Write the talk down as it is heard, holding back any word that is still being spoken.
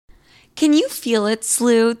Can you feel it,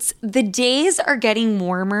 Sloots? The days are getting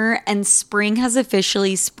warmer and spring has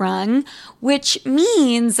officially sprung, which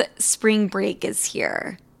means spring break is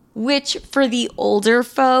here. Which for the older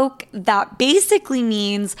folk, that basically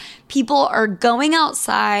means people are going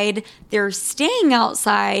outside, they're staying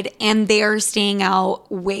outside, and they're staying out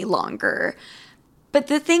way longer. But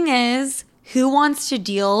the thing is, who wants to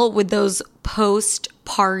deal with those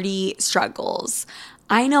post-party struggles?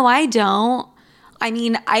 I know I don't. I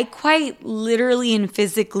mean, I quite literally and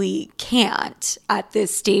physically can't at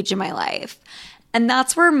this stage in my life. And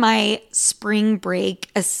that's where my spring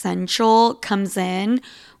break essential comes in,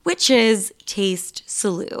 which is Taste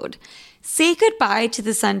Salud. Say goodbye to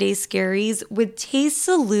the Sunday scaries with Taste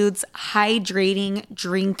Salud's hydrating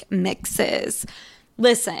drink mixes.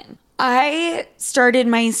 Listen, I started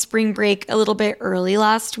my spring break a little bit early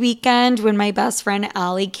last weekend when my best friend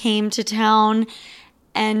Allie came to town.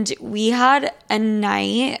 And we had a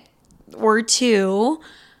night or two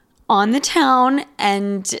on the town,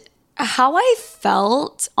 and how I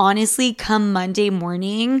felt, honestly, come Monday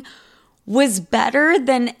morning was better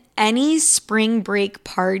than any spring break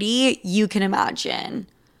party you can imagine.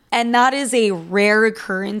 And that is a rare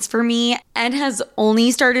occurrence for me and has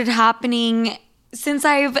only started happening since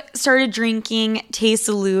I've started drinking Taste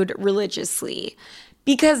Salud religiously.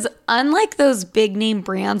 Because unlike those big name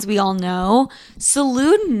brands we all know,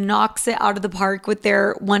 Salud knocks it out of the park with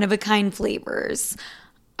their one-of-a-kind flavors.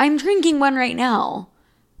 I'm drinking one right now.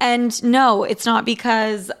 And no, it's not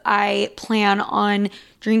because I plan on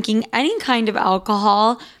drinking any kind of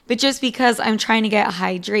alcohol, but just because I'm trying to get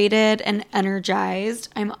hydrated and energized.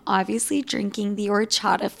 I'm obviously drinking the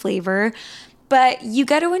horchata flavor. But you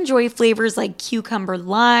get to enjoy flavors like cucumber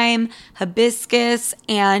lime, hibiscus,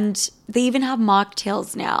 and they even have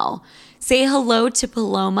mocktails now. Say hello to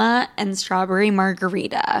Paloma and strawberry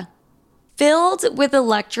margarita. Filled with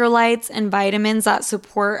electrolytes and vitamins that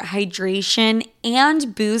support hydration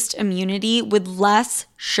and boost immunity with less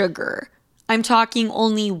sugar. I'm talking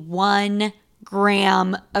only 1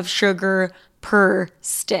 gram of sugar per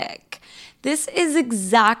stick. This is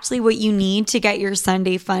exactly what you need to get your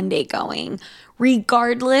Sunday fun day going,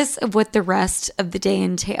 regardless of what the rest of the day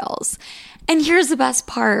entails. And here's the best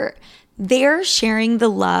part. They're sharing the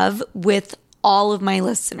love with all of my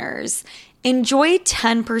listeners. Enjoy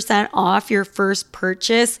 10% off your first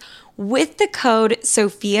purchase with the code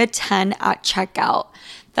SOFIA10 at checkout.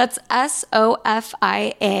 That's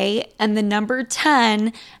SOFIA and the number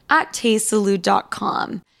 10 at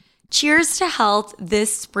tastesalud.com. Cheers to health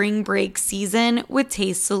this spring break season with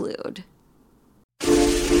Taste Salud.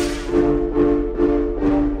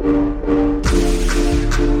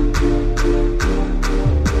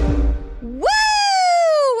 Woo!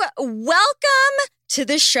 Welcome to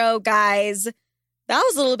the show, guys. That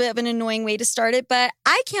was a little bit of an annoying way to start it, but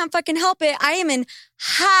I can't fucking help it. I am in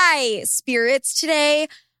high spirits today.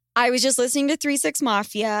 I was just listening to 3 6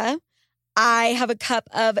 Mafia. I have a cup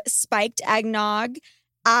of spiked eggnog.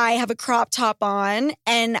 I have a crop top on,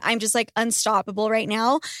 and I'm just like unstoppable right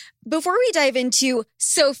now. Before we dive into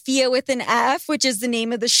Sophia with an F, which is the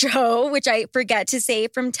name of the show, which I forget to say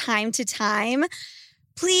from time to time,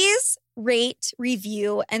 please rate,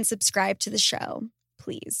 review, and subscribe to the show.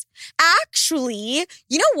 Please. Actually,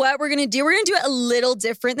 you know what we're going to do? We're going to do it a little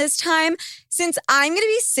different this time. Since I'm going to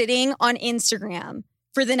be sitting on Instagram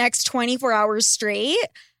for the next 24 hours straight,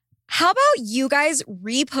 how about you guys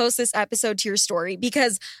repost this episode to your story?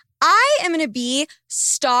 Because I am going to be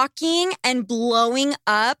stalking and blowing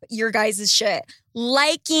up your guys' shit.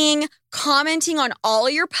 Liking, commenting on all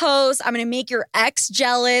your posts. I'm going to make your ex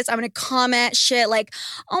jealous. I'm going to comment shit like,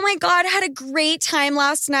 oh my God, I had a great time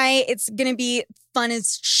last night. It's going to be fun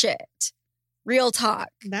as shit. Real talk.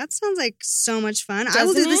 That sounds like so much fun. Doesn't I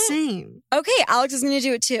will do the it? same. Okay, Alex is going to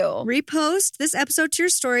do it too. Repost this episode to your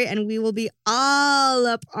story and we will be all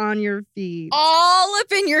up on your feed. All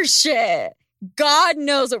up in your shit. God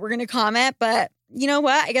knows what we're going to comment, but you know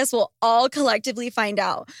what? I guess we'll all collectively find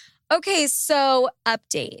out. Okay, so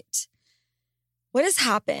update. What has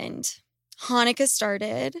happened? Hanukkah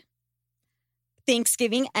started.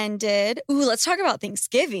 Thanksgiving ended. Ooh, let's talk about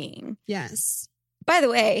Thanksgiving. Yes. By the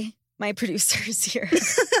way, my producer is here.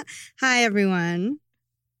 Hi, everyone.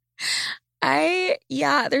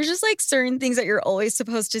 There's just like certain things that you're always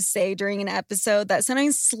supposed to say during an episode that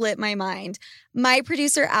sometimes slip my mind. My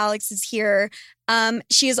producer, Alex, is here.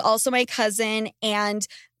 She is also my cousin. And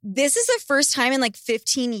this is the first time in like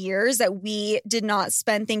 15 years that we did not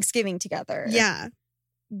spend Thanksgiving together. Yeah.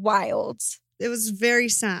 Wild. It was very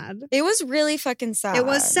sad. It was really fucking sad. It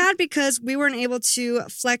was sad because we weren't able to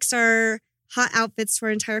flex our hot outfits for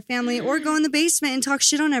our entire family or go in the basement and talk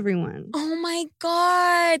shit on everyone. Oh my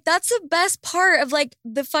God. That's the best part of like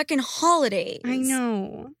the fucking holidays. I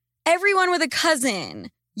know. Everyone with a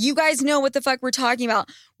cousin. You guys know what the fuck we're talking about.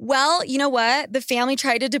 Well, you know what? The family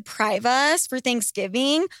tried to deprive us for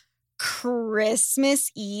Thanksgiving.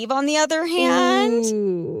 Christmas Eve, on the other hand,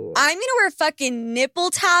 Ooh. I'm going to wear fucking nipple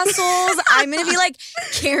tassels. I'm going to be like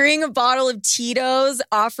carrying a bottle of Tito's,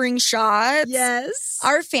 offering shots. Yes.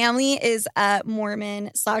 Our family is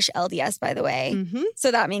Mormon/LDS, by the way. Mm-hmm. So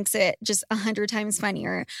that makes it just 100 times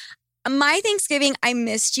funnier. My Thanksgiving, I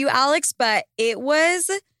missed you, Alex, but it was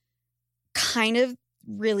kind of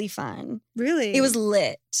really fun. Really? It was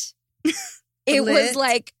lit. It Lit? was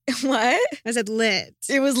like, what? I said lit.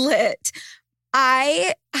 It was lit.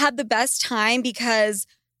 I had the best time because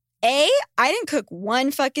I didn't cook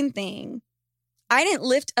one fucking thing. I didn't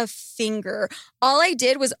lift a finger. All I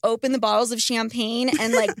did was open the bottles of champagne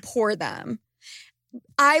and like pour them.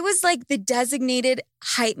 I was like the designated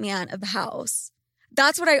hype man of the house.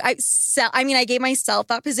 That's what I gave myself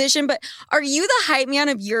that position, but are you the hype man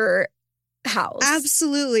of your house?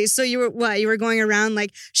 Absolutely. So you were what? You were going around like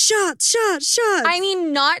shots, shots, shots. I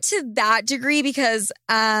mean, not to that degree because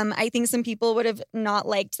I think some people would have not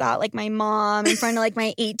liked that, like my mom in front of like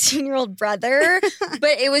my 18-year-old brother.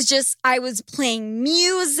 But it was just, I was playing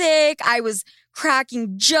music. I was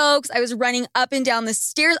cracking jokes. I was running up and down the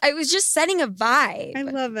stairs. I was just setting a vibe. I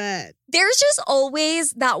love it. There's just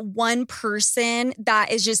always that one person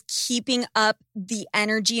that is just keeping up the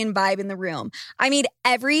energy and vibe in the room. I made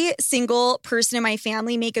every single person in my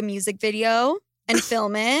family make a music video and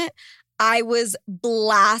film it. I was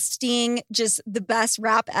blasting just the best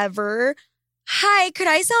rap ever. Hi, could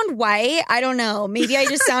I sound white? I don't know. Maybe I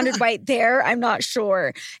just sounded white there. I'm not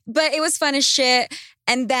sure. But it was fun as shit.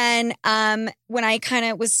 And then when I kind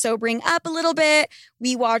of was sobering up a little bit,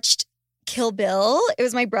 we watched Kill Bill. It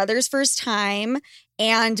was my brother's first time.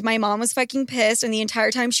 And my mom was fucking pissed. And the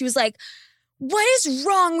entire time she was like, what is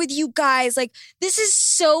wrong with you guys? Like, this is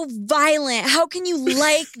so violent. How can you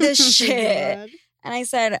like this shit? God. And I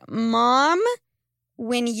said, Mom,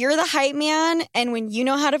 when you're the hype man and when you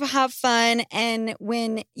know how to have fun and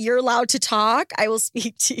when you're allowed to talk, I will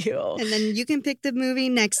speak to you. And then you can pick the movie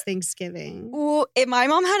next Thanksgiving. Ooh, if my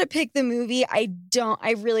mom had to pick the movie, I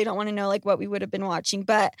really don't want to know like what we would have been watching.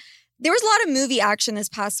 But there was a lot of movie action this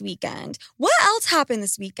past weekend. What else happened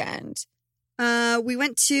this weekend? We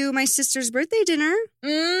went to my sister's birthday dinner.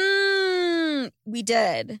 We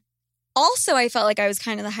did. Also, I felt like I was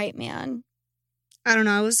kind of the hype man. I don't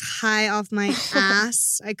know. I was high off my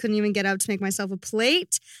ass. I couldn't even get up to make myself a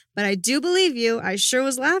plate. But I do believe you. I sure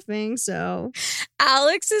was laughing. So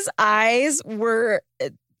Alex's eyes were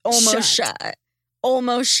almost shut.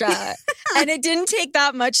 Almost shut. And it didn't take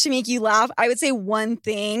that much to make you laugh. I would say one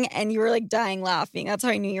thing and you were like dying laughing. That's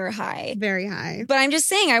how I knew you were high. very high. But I'm just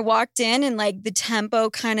saying, I walked in and like the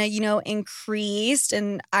tempo kind of, increased.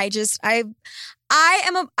 And I've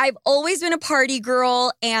always been a party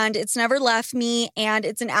girl and it's never left me. And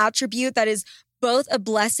it's an attribute that is both a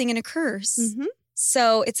blessing and a curse. Mm-hmm.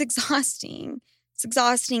 So it's exhausting. It's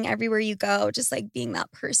exhausting everywhere you go, just like being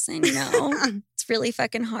that person, It's really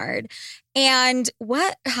fucking hard. And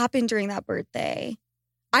what happened during that birthday?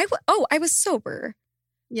 I was sober.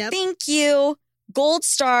 Yep. Thank you. Gold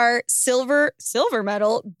star, silver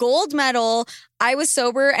medal, gold medal. I was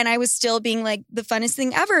sober and I was still being like the funnest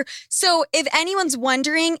thing ever. So if anyone's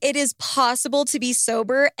wondering, it is possible to be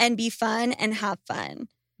sober and be fun and have fun.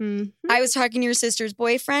 Mm-hmm. I was talking to your sister's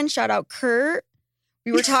boyfriend. Shout out Kurt.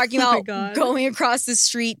 We were talking Oh my about God. going across the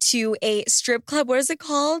street to a strip club. What is it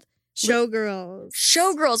called? Showgirls.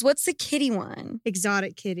 Showgirls. What's the kitty one?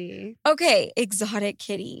 Exotic kitty. Okay, exotic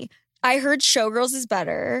kitty. I heard Showgirls is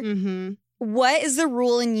better. Mm-hmm. What is the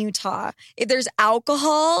rule in Utah? If there's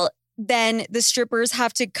alcohol, then the strippers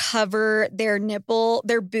have to cover their nipple,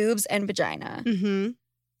 their boobs, and vagina. Mm-hmm.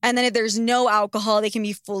 And then if there's no alcohol, they can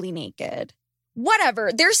be fully naked.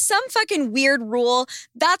 Whatever. There's some fucking weird rule.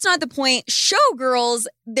 That's not the point. Showgirls,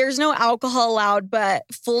 there's no alcohol allowed, but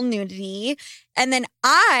full nudity. And then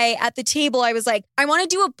at the table, I was like, I want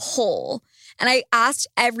to do a poll. And I asked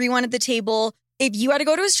everyone at the table, if you had to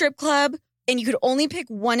go to a strip club and you could only pick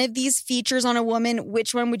one of these features on a woman,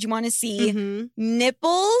 which one would you want to see? Mm-hmm.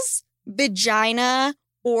 Nipples, vagina,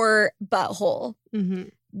 or butthole? Mm-hmm.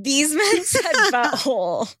 These men said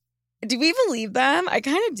butthole. Do we believe them? I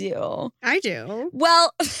kind of do. I do.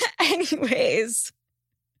 Well, anyways,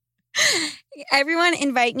 everyone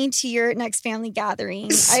invite me to your next family gathering.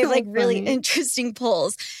 So I have like really funny. interesting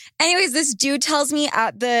polls. Anyways, this dude tells me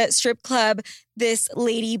at the strip club, this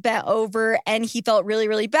lady bent over and he felt really,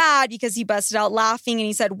 really bad because he busted out laughing and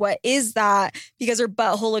he said, "What is that?" Because her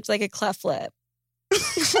butthole looked like a cleft lip.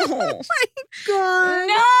 Oh my God.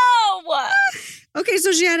 No! Okay,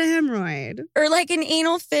 so she had a hemorrhoid. Or like an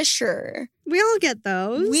anal fissure. We all get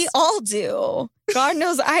those. We all do. God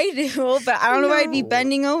knows I do, but I don't know why I'd be No.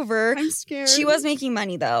 bending over. I'm scared. She was making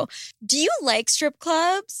money though. Do you like strip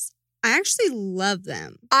clubs? I actually love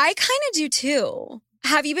them. I kind of do too.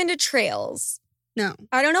 Have you been to Trails? No.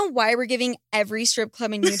 I don't know why we're giving every strip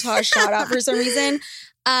club in Utah a shout out for some reason.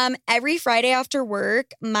 Every Friday after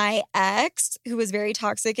work, my ex, who was very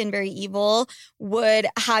toxic and very evil, would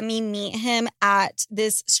have me meet him at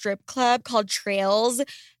this strip club called Trails.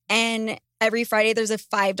 And every Friday there's a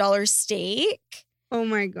 $5 steak. Oh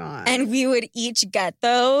my God. And we would each get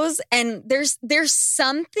those. And there's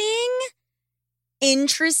something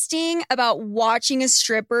interesting about watching a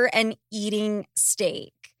stripper and eating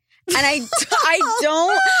steak. And I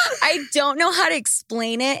don't know how to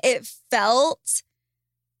explain it. It felt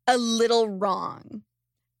a little wrong.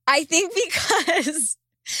 I think because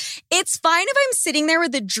it's fine if I'm sitting there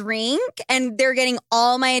with a drink and they're getting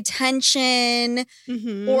all my attention,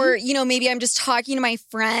 Mhm. or, you know, maybe I'm just talking to my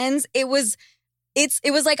friends. It was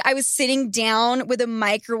like I was sitting down with a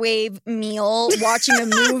microwave meal watching a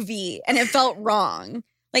movie and it felt wrong.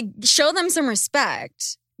 Like, show them some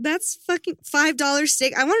respect. That's fucking $5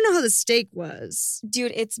 steak. I want to know how the steak was.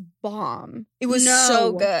 Dude, it's bomb. It was No.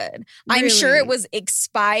 so good. I'm sure Really? it was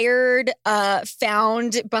expired,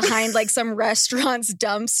 found behind like some restaurant's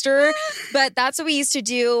dumpster, but that's what we used to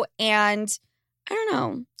do. And I don't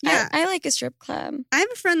know. Yeah. I like a strip club. I have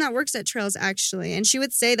a friend that works at Trails actually, and she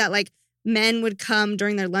would say that like men would come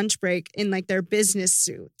during their lunch break in like their business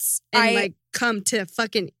suits and like come to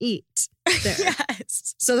fucking eat there.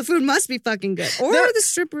 Yes. So the food must be fucking good. Or No. the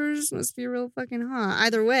strippers must be real fucking hot.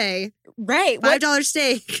 Either way, Right. $5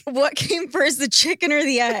 steak. What came first, the chicken or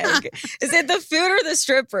the egg? Is it the food or the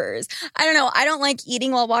strippers? I don't know. I don't like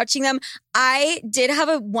eating while watching them. I did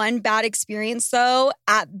have one bad experience though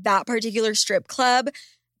at that particular strip club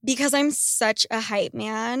because I'm such a hype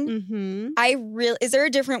man. Mm-hmm. Is there a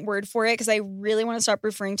different word for it? Because I really want to stop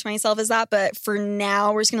referring to myself as that, but for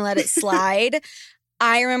now we're just gonna let it slide.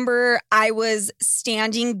 I remember I was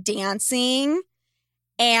standing dancing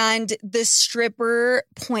and the stripper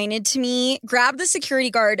pointed to me, grabbed the security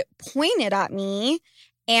guard, pointed at me,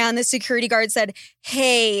 and the security guard said,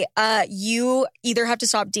 "Hey, you either have to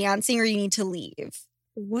stop dancing or you need to leave."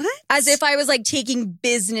 What? As if I was like taking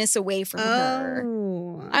business away from her.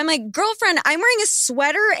 Oh. I'm like, "Girlfriend, I'm wearing a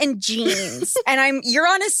sweater and jeans and you're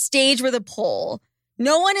on a stage with a pole.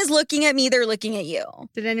 No one is looking at me, they're looking at you."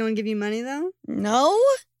 Did anyone give you money though? No.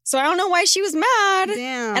 So I don't know why she was mad.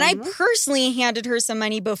 Damn. And I personally handed her some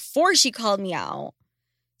money before she called me out.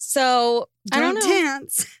 So I don't know.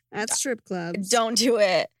 dance at strip clubs. Don't do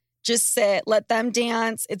it. Just sit. Let them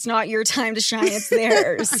dance. It's not your time to shine. It's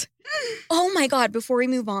theirs. Oh my God. Before we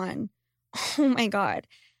move on. Oh my God.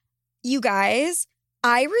 You guys,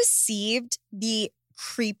 I received the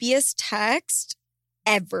creepiest text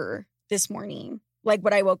ever this morning. Like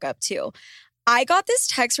what I woke up to. I got this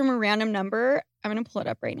text from a random number. I'm going to pull it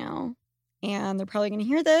up right now. And they're probably going to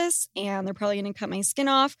hear this. And they're probably going to cut my skin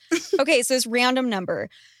off. Okay, so this random number.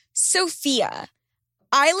 Sophia,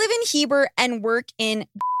 I live in Heber and work in...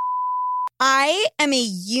 I am a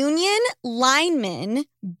union lineman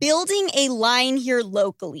building a line here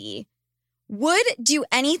locally. Would do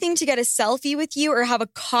anything to get a selfie with you or have a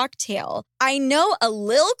cocktail. I know a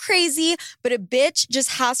little crazy, but a bitch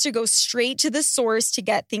just has to go straight to the source to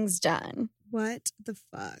get things done. What the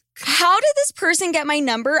fuck? How did this person get my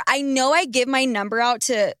number? I know I give my number out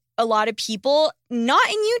to a lot of people, not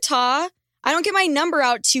in Utah. I don't give my number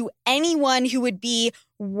out to anyone who would be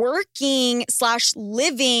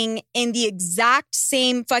working/living in the exact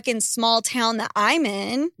same fucking small town that I'm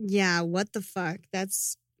in. Yeah, what the fuck?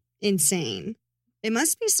 That's insane. It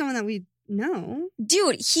must be someone that we know.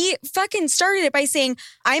 Dude, he fucking started it by saying,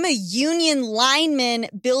 "I'm a union lineman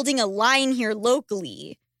building a line here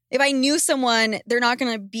locally." If I knew someone, they're not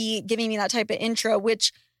going to be giving me that type of intro,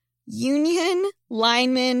 which union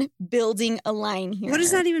lineman building a line here. What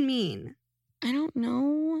does that even mean? I don't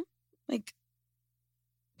know. Like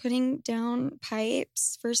putting down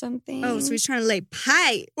pipes for something. Oh, so he's trying to lay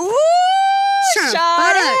pipe. Ooh, Trying to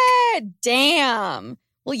shot fuck. it. Damn.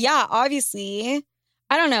 Well, yeah, obviously.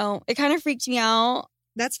 I don't know. It kind of freaked me out.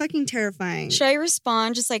 That's fucking terrifying. Should I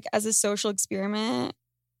respond just like as a social experiment?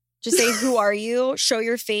 Just say, "Who are you?" Show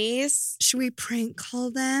your face Should we prank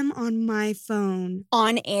call them on my phone?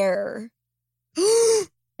 on air.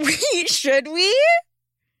 Wait, should we?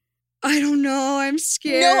 I don't know. I'm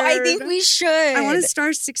scared. No, I think we should. I want to star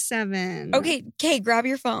 6-7. Okay, grab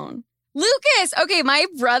your phone. Lucas, okay, my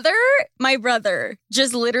brother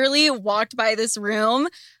just literally walked by this room.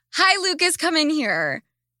 Hi, Lucas, come in here.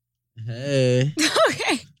 Hey.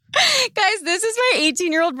 Okay. Guys, this is my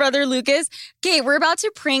 18-year-old brother, Lucas. Okay, we're about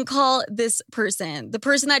to prank call this person, the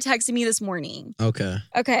person that texted me this morning.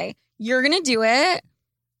 Okay, you're going to do it.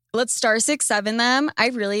 Let's star 6-7 them.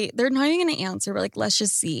 They're not even going to answer. We're like, let's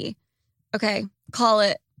just see. Okay, call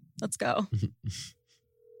it. Let's go.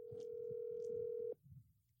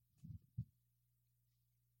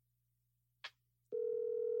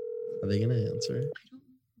 Are they going to answer?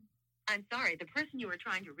 I'm sorry, the person you were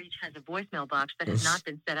trying to reach has a voicemail box that has not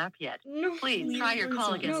been set up yet. No, please try your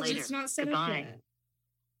call again later. It's not set Goodbye. up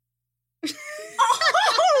yet.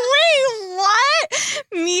 Oh, wait, what?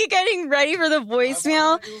 Me getting ready for the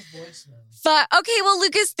voicemail? Okay, well,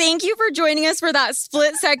 Lucas, thank you for joining us for that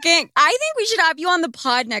split second. I think we should have you on the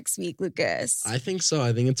pod next week, Lucas. I think so.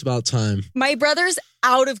 I think it's about time. My brother's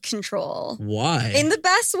out of control. Why? In the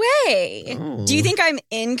best way. Oh. Do you think I'm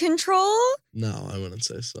in control? No, I wouldn't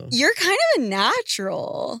say so. You're kind of a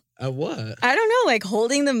natural. At what? I don't know, like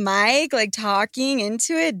holding the mic, like talking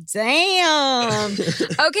into it. Damn.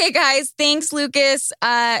 Okay, guys. Thanks, Lucas.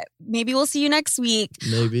 Maybe we'll see you next week.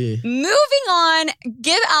 Maybe. Moving on.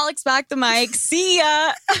 Give Alex back the mic. See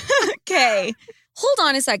ya. Okay. Hold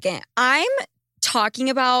on a second. I'm talking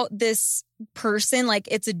about this person like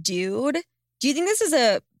it's a dude. Do you think this is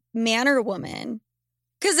a man or a woman?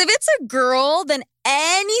 Because if it's a girl, then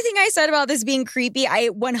anything I said about this being creepy, I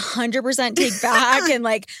 100% take back and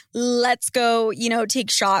like, let's go,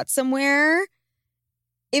 take shots somewhere.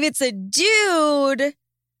 If it's a dude,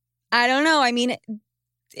 I don't know. I mean,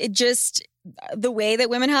 it just, the way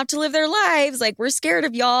that women have to live their lives, like we're scared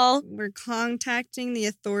of y'all. We're contacting the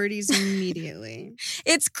authorities immediately.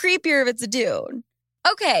 It's creepier if it's a dude.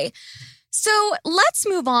 Okay, so let's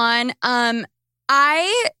move on.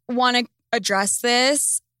 I want to address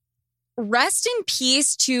this. Rest in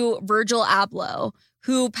peace to Virgil Abloh,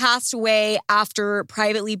 who passed away after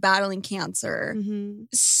privately battling cancer. Mm-hmm.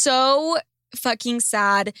 So fucking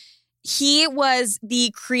sad. He was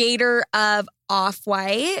the creator of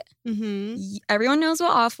Off-White. Mm-hmm. Everyone knows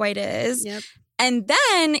what Off-White is. Yep. And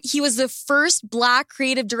then he was the first Black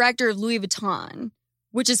creative director of Louis Vuitton,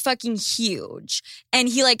 which is fucking huge. And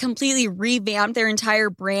he like completely revamped their entire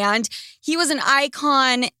brand. He was an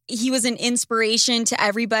icon. He was an inspiration to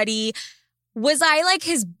everybody. Was I like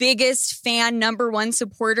his biggest fan, number one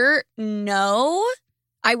supporter? No,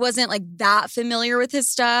 I wasn't like that familiar with his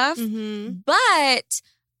stuff. Mm-hmm. But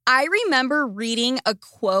I remember reading a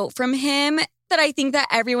quote from him that I think that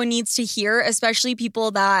everyone needs to hear, especially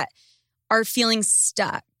people that are feeling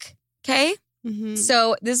stuck. Okay? Mm-hmm.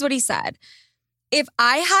 So this is what he said. If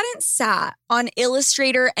I hadn't sat on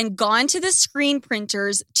Illustrator and gone to the screen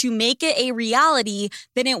printers to make it a reality,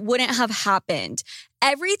 then it wouldn't have happened.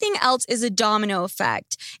 Everything else is a domino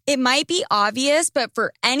effect. It might be obvious, but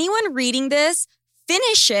for anyone reading this,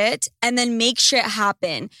 finish it and then make shit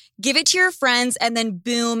happen. Give it to your friends and then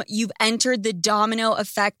boom, you've entered the domino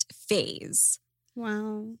effect phase.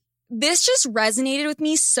 Wow. This just resonated with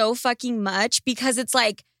me so fucking much because it's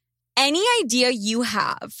like any idea you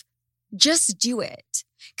have, just do it.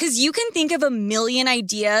 Because you can think of a million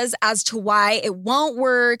ideas as to why it won't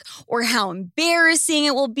work or how embarrassing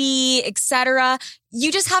it will be, etc.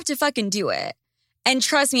 You just have to fucking do it. And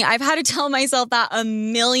trust me, I've had to tell myself that a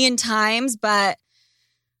million times, but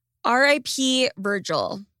R.I.P.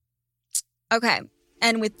 Virgil. Okay,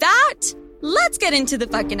 and with that, let's get into the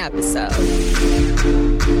fucking episode.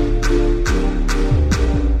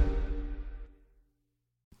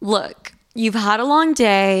 Look, you've had a long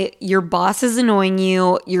day, your boss is annoying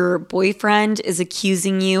you, your boyfriend is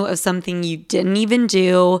accusing you of something you didn't even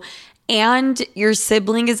do, and your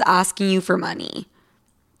sibling is asking you for money.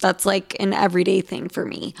 That's like an everyday thing for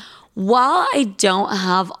me. While I don't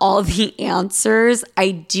have all the answers,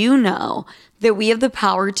 I do know that we have the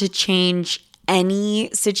power to change any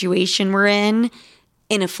situation we're in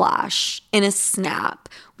a flash, in a snap.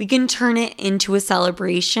 We can turn it into a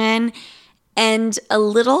celebration. And a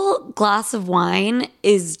little glass of wine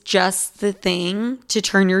is just the thing to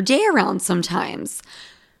turn your day around sometimes.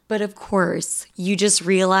 But of course, you just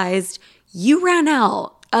realized you ran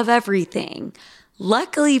out of everything.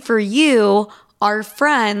 Luckily for you, our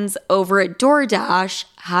friends over at DoorDash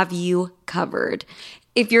have you covered.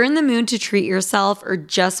 If you're in the mood to treat yourself or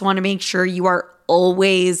just want to make sure you are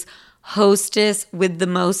always hostess with the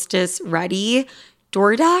mostest ready,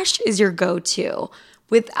 DoorDash is your go-to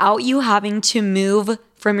without you having to move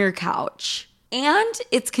from your couch. And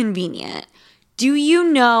it's convenient. Do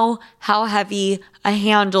you know how heavy a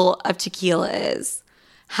handle of tequila is?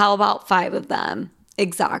 How about 5 of them?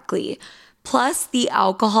 Exactly. Plus, the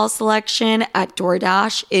alcohol selection at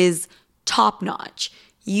DoorDash is top notch.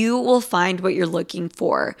 You will find what you're looking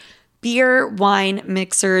for. Beer, wine,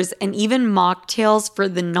 mixers, and even mocktails for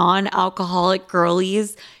the non-alcoholic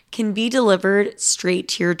girlies can be delivered straight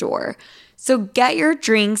to your door. So get your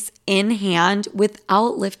drinks in hand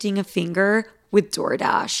without lifting a finger with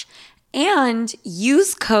DoorDash. And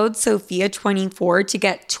use code SOFIA24 to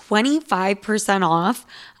get 25% off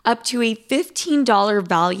up to a $15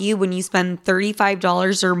 value when you spend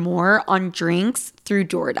 $35 or more on drinks through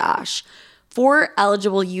DoorDash. For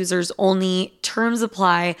eligible users only, terms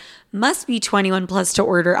apply, must be 21 plus to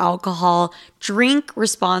order alcohol, drink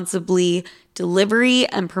responsibly, delivery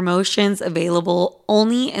and promotions available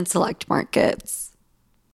only in select markets.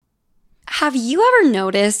 Have you ever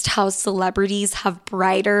noticed how celebrities have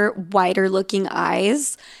brighter, whiter looking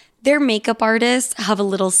eyes? Their makeup artists have a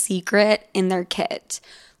little secret in their kit.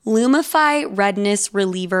 Lumify Redness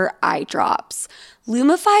Reliever Eye Drops.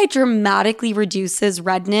 Lumify dramatically reduces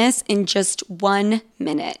redness in just 1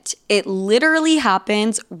 minute. It literally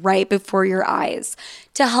happens right before your eyes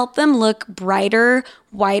to help them look brighter,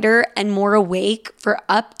 whiter, and more awake for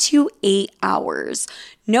up to 8 hours.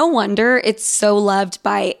 No wonder it's so loved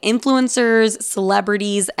by influencers,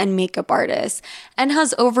 celebrities, and makeup artists, and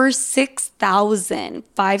has over 6,000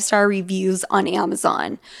 5-star reviews on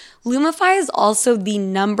Amazon. Lumify is also the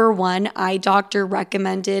 #1 eye doctor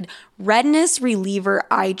recommended redness reliever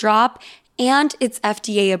eye drop, and it's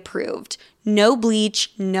FDA approved. No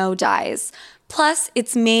bleach, no dyes. Plus,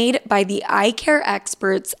 it's made by the eye care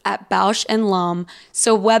experts at Bausch & Lomb,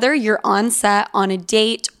 so whether you're on set, on a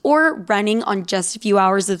date, or running on just a few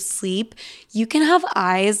hours of sleep, you can have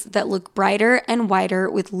eyes that look brighter and whiter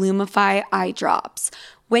with Lumify eye drops.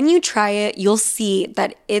 When you try it, you'll see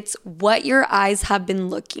that it's what your eyes have been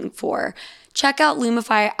looking for. Check out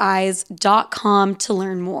LumifyEyes.com to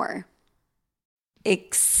learn more.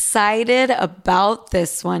 Excited about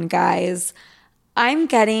this one, guys. I'm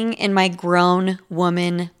getting in my grown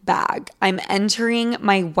woman bag. I'm entering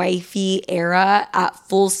my wifey era at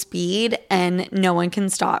full speed, and no one can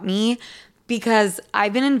stop me because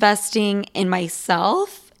I've been investing in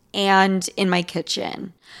myself and in my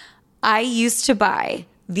kitchen. I used to buy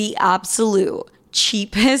the absolute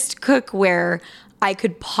cheapest cookware I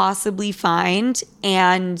could possibly find,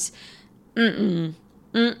 and not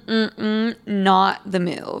the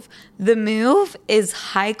move. The move is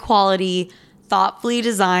high quality, thoughtfully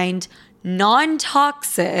designed,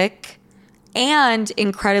 non-toxic, and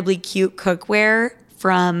incredibly cute cookware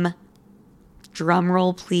from,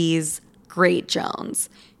 drumroll please, Great Jones.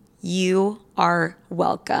 You are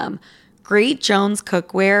welcome. Great Jones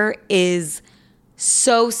cookware is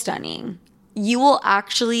so stunning. You will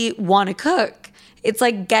actually want to cook. It's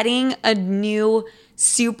like getting a new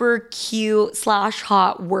super cute /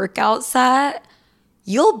 hot workout set.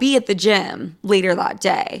 You'll be at the gym later that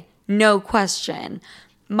day. No question.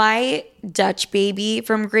 My Dutch baby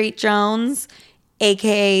from Great Jones,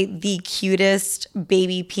 aka the cutest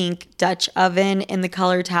baby pink Dutch oven in the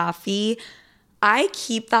color taffy, I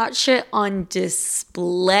keep that shit on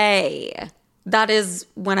display. That is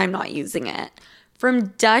when I'm not using it. From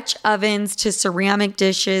Dutch ovens to ceramic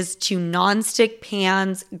dishes to nonstick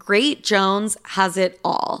pans, Great Jones has it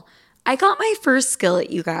all. I got my first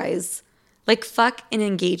skillet, you guys. Like, fuck an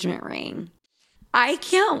engagement ring. I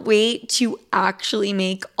can't wait to actually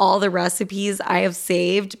make all the recipes I have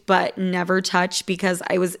saved but never touched because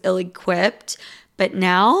I was ill-equipped. But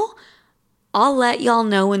now, I'll let y'all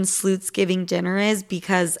know when Sleuthsgiving dinner is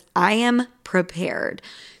because I am prepared.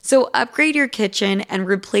 So upgrade your kitchen and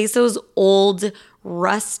replace those old,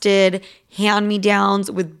 rusted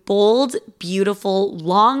hand-me-downs with bold, beautiful,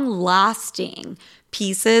 long-lasting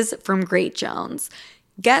pieces from Great Jones.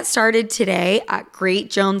 Get started today at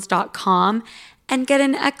greatjones.com and get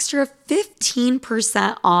an extra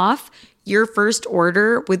 15% off your first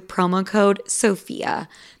order with promo code SOFIA.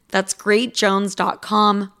 That's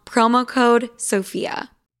greatjones.com, promo code SOFIA.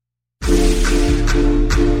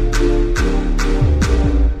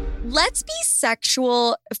 Let's be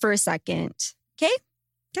sexual for a second, okay?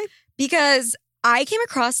 Okay. Because I came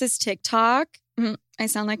across this TikTok. I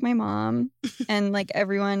sound like my mom and like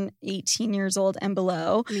everyone 18 years old and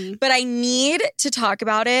below. Me. But I need to talk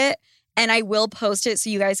about it, and I will post it so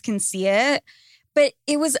you guys can see it. But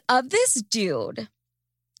it was of this dude.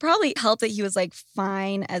 Probably helped that he was like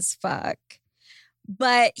fine as fuck.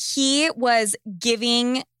 But he was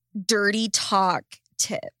giving dirty talk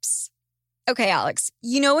tips. Okay, Alex,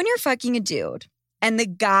 you know when you're fucking a dude and the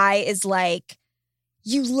guy is like,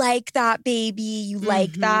 You like that, baby? You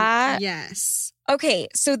like that? Yes. Okay,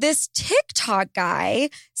 so this TikTok guy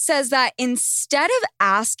says that instead of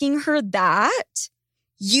asking her that,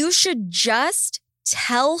 you should just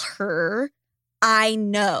tell her, I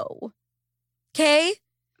know. Okay?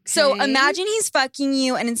 So Okay. imagine he's fucking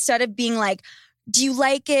you, and instead of being like, do you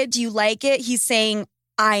like it? Do you like it? He's saying,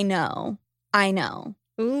 I know. I know.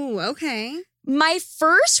 Ooh, okay. My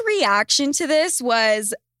first reaction to this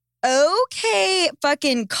was, okay,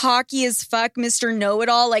 fucking cocky as fuck, Mr.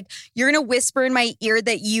 Know-It-All. Like, you're going to whisper in my ear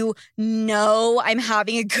that you know I'm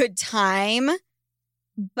having a good time.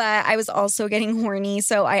 But I was also getting horny,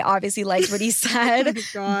 so I obviously liked what he said. Oh my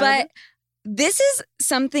God. But this is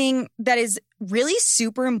something that is really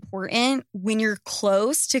super important when you're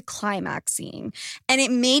close to climaxing. And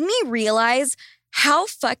it made me realize how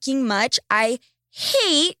fucking much I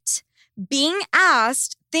hate being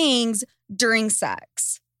asked things during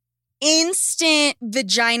sex. Instant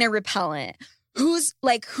vagina repellent. Whose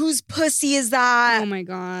pussy is that? Oh my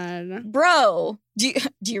God. Bro, do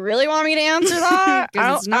you really want me to answer that?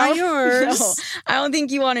 'Cause it's not yours. No, I don't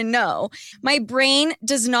think you want to know. My brain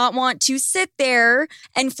does not want to sit there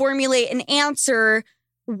and formulate an answer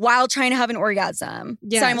while trying to have an orgasm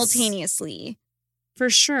Yes. simultaneously. For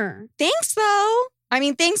sure. Thanks, though. I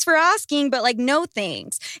mean, thanks for asking, but like, no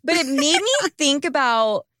thanks. But it made me think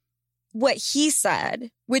about what he said,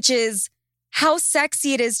 which is how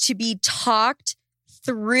sexy it is to be talked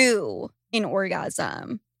through an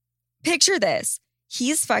orgasm. Picture this.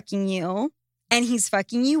 He's fucking you, and he's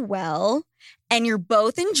fucking you well, and you're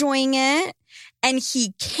both enjoying it, and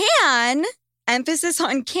he can, emphasis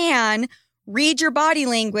on can, read your body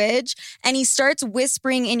language, and he starts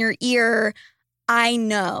whispering in your ear, I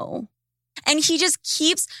know. And he just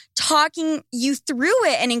keeps talking you through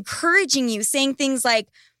it and encouraging you, saying things like,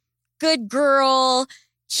 good girl,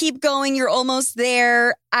 keep going, you're almost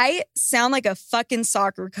there. I sound like a fucking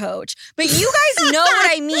soccer coach, but you guys know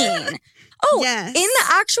what I mean. Oh, Yes. in the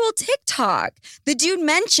actual TikTok, the dude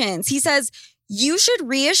mentions, he says, you should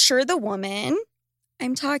reassure the woman.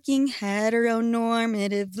 I'm talking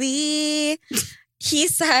heteronormatively. He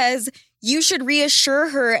says, you should reassure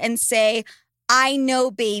her and say, I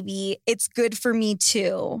know, baby, it's good for me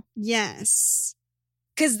too. Yes.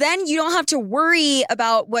 Because then you don't have to worry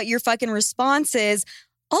about what your fucking response is.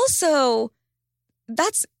 Also,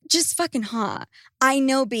 that's just fucking hot. I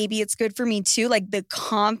know, baby, it's good for me too. Like the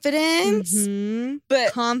confidence, Mhm.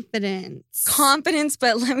 but Confidence.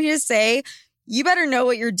 But let me just say, you better know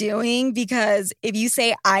what you're doing, because if you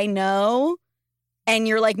say, I know, and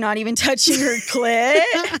you're like not even touching her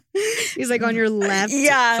clit. He's like on your left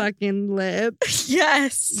Yeah. fucking lip,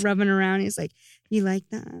 Yes. rubbing around. He's like, you like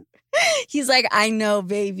that? He's like, I know,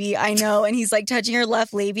 baby, I know. And he's like touching her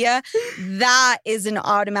left labia. That is an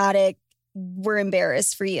automatic, we're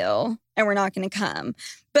embarrassed for you and we're not going to come.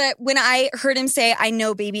 But when I heard him say, I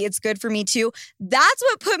know, baby, it's good for me too, that's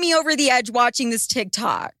what put me over the edge watching this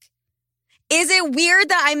TikTok. Is it weird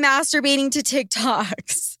that I'm masturbating to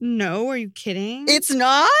TikToks? No, are you kidding? It's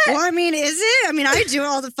not? Well, I mean, is it? I mean, I do it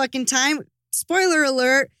all the fucking time. Spoiler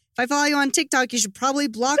alert. If I follow you on TikTok, you should probably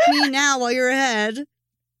block me now while you're ahead.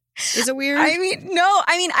 Is it weird? I mean, no.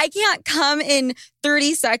 I mean, I can't come in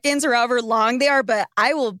 30 seconds or however long they are, but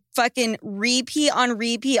I will fucking repeat on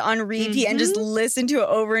repeat on repeat and just listen to it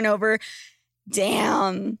over and over.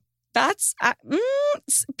 Damn. That's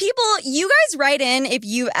people, you guys write in if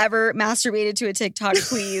you've ever masturbated to a TikTok,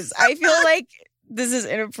 please. I feel like this is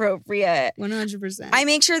inappropriate. 100%. I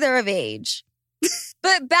make sure they're of age.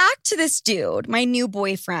 But back to this dude, my new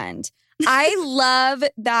boyfriend. I love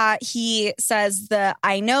that he says the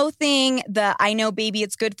I know thing, the I know, baby,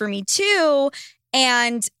 it's good for me too.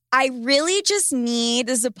 And I really just need,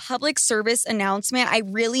 as a public service announcement, I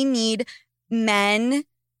really need men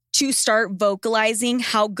to start vocalizing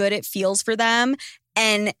how good it feels for them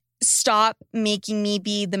and stop making me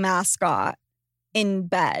be the mascot in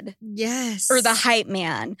bed. Yes. Or the hype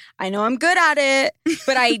man. I know I'm good at it,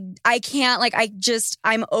 but I can't, like,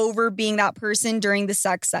 I'm over being that person during the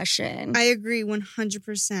sex session. I agree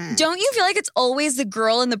 100%. Don't you feel like it's always the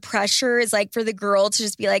girl, and the pressure is like for the girl to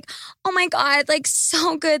just be like, oh my God, like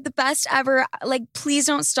so good, the best ever. Like, please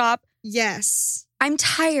don't stop. Yes. I'm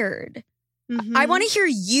tired. Mhm. I want to hear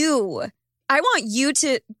you. I want you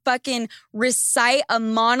to fucking recite a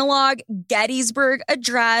monologue Gettysburg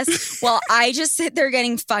Address while I just sit there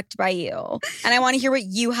getting fucked by you. And I want to hear what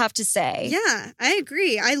you have to say. Yeah, I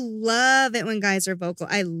agree. I love it when guys are vocal.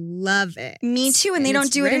 I love it. Me too. And they don't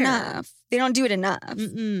it's do it rare. enough. They don't do it enough.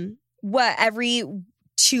 Mm-mm. What, every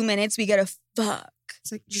 2 minutes we get a fuck?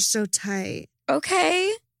 It's like, you're so tight.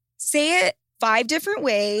 Okay. Say it 5 different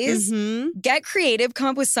ways. Mm-hmm. Get creative, come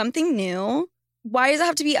up with something new. Why does it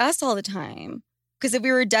have to be us all the time? Because if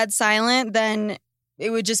we were dead silent, then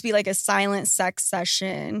it would just be like a silent sex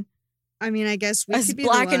session. I mean, I guess we A could be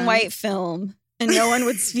black the and ones. white film, and no one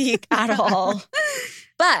would speak at all.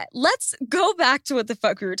 But let's go back to what the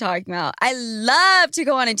fuck we were talking about. I love to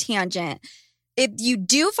go on a tangent. If you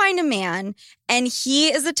do find a man and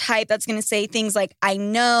he is the type that's going to say things like, I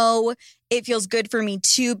know, it feels good for me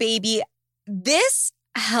too, baby. This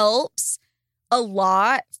helps a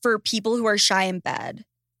lot for people who are shy in bed,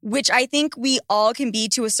 which I think we all can be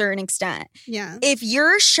to a certain extent. Yeah. If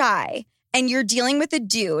you're shy and you're dealing with a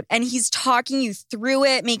dude and he's talking you through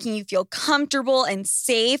it, making you feel comfortable and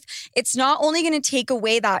safe, it's not only going to take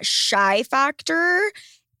away that shy factor,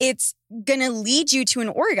 it's going to lead you to an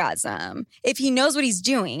orgasm if he knows what he's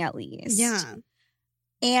doing, at least. Yeah.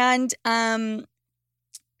 And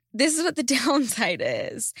this is what the downside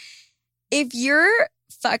is. If your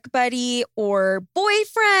fuck buddy or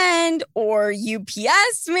boyfriend or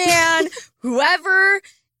UPS man, whoever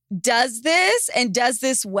does this and does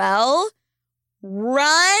this well,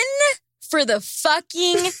 run for the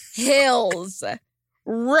fucking hills.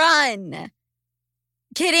 Run.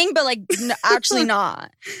 Kidding, but like actually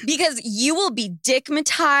not. Because you will be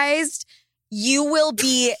dickmatized. You will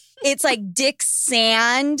be, it's like dick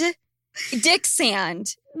sand. Dick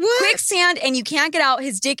sand. What? Quicksand, and you can't get out.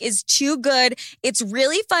 His dick is too good. It's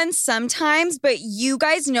really fun sometimes, but you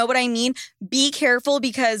guys know what I mean. Be careful,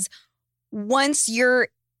 because once you're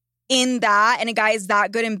in that and a guy is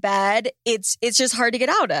that good in bed, it's just hard to get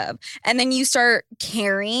out of. And then you start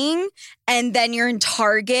caring, and then you're in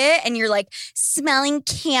Target and you're like smelling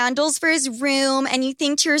candles for his room, and you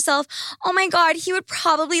think to yourself, oh my God, he would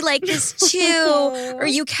probably like this too. Or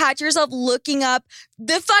you catch yourself looking up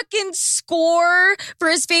the fucking score for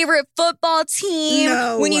his favorite football team.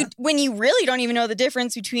 No. When you really don't even know the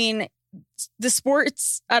difference between the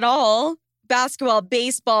sports at all. Basketball,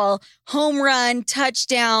 baseball, home run,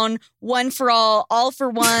 touchdown, one for all for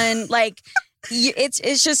one. Like,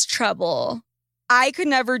 it's just trouble. I could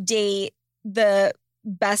never date the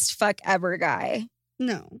best fuck ever guy.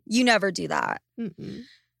 No. You never do that. Mm-mm.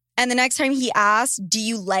 And the next time he asks, do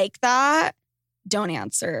you like that? Don't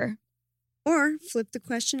answer. Or flip the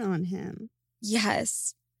question on him.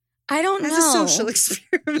 Yes. I don't As know. a social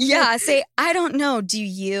experiment. Yeah, say, I don't know. Do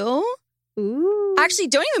you? Ooh. Actually,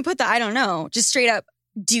 don't even put the I don't know. Just straight up,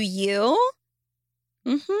 do you?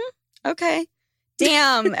 Mm-hmm. Okay.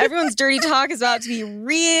 Damn, everyone's dirty talk is about to be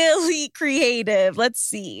really creative. Let's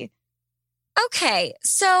see. Okay,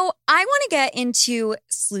 so I want to get into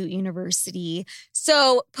Sloot University.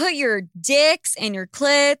 So put your dicks and your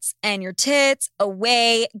clits and your tits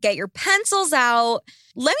away. Get your pencils out.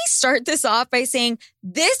 Let me start this off by saying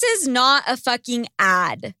this is not a fucking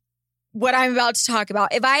ad, what I'm about to talk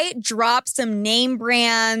about. If I drop some name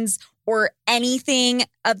brands or anything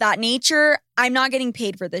of that nature, I'm not getting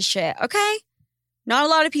paid for this shit, okay? Not a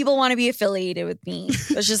lot of people want to be affiliated with me.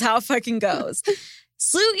 That's just how it fucking goes.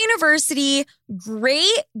 Sloot University,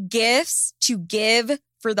 great gifts to give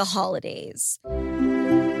for the holidays.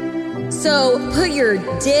 So put your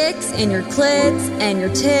dicks and your clits and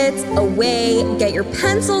your tits away. Get your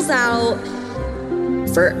pencils out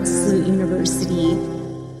for Sloot University.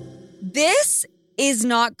 This is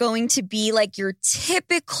not going to be like your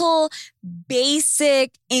typical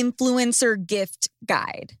basic influencer gift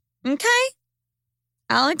guide. Okay?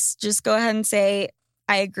 Alex, just go ahead and say,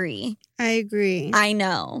 I agree. I agree. I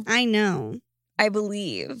know. I know. I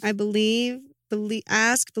believe. I believe,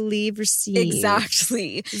 ask, believe, receive.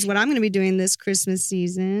 Exactly. This is what I'm going to be doing this Christmas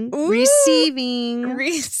season. Ooh. Receiving.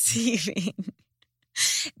 Receiving.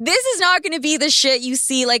 This is not going to be the shit you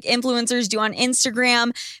see like influencers do on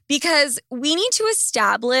Instagram, because we need to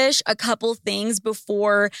establish a couple things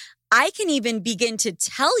before I can even begin to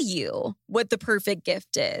tell you what the perfect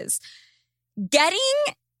gift is. Getting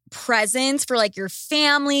presents for like your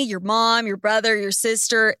family, your mom, your brother, your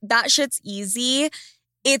sister, that shit's easy.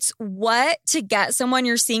 It's what to get someone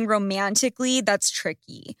you're seeing romantically that's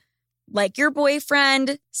tricky. Like your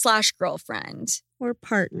boyfriend / girlfriend. Or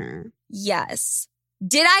partner. Yes.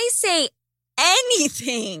 Did I say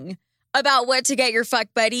anything about what to get your fuck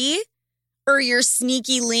buddy or your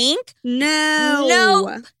sneaky link?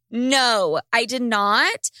 No. No, I did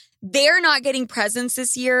not. They're not getting presents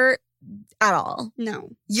this year at all. No.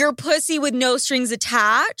 Your pussy with no strings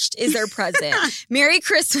attached is their present. Merry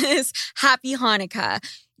Christmas. Happy Hanukkah.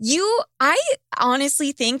 I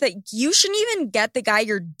honestly think that you shouldn't even get the guy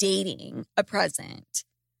you're dating a present.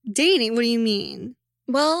 Dating? What do you mean?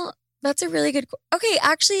 Well, that's a really good... Okay,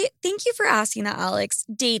 actually, thank you for asking that, Alex.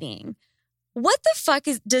 Dating. what the fuck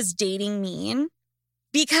does dating mean?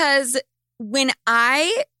 Because when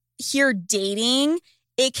I hear dating,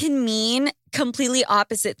 it can mean completely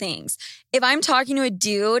opposite things. If I'm talking to a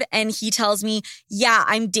dude and he tells me, yeah,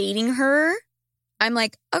 I'm dating her, I'm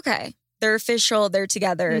like, okay, they're official, they're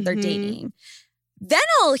together, they're dating. Then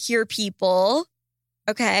I'll hear people,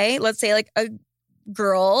 okay, let's say like a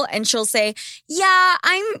girl, and she'll say, yeah,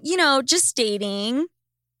 I'm, just dating.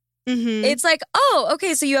 It's like, oh,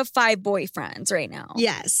 okay, so you have 5 boyfriends right now.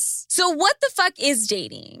 Yes. So what the fuck is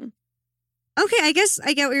dating? Okay, I guess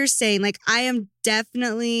I get what you're saying. Like, I am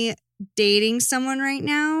definitely dating someone right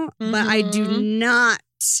now, but I do not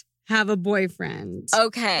have a boyfriend.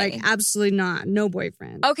 Okay. Like, absolutely not. No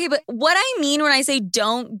boyfriend. Okay, but what I mean when I say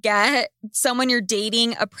don't get someone you're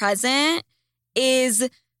dating a present is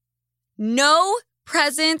no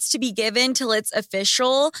presents to be given till it's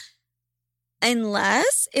official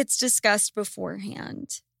unless it's discussed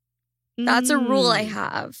beforehand. That's a rule I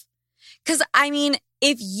have. Because, I mean,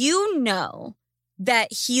 if you know that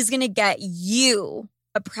he's going to get you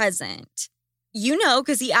a present,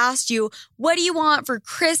 because he asked you, what do you want for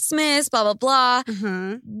Christmas, blah, blah, blah.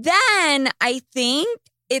 Then I think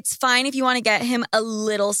it's fine if you want to get him a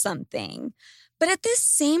little something. But at the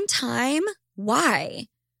same time, why?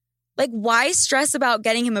 Like, why stress about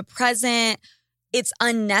getting him a present? It's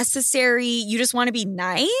unnecessary. You just want to be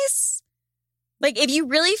nice? Like, if you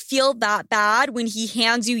really feel that bad when he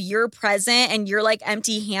hands you your present and you're like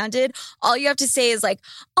empty-handed, all you have to say is like,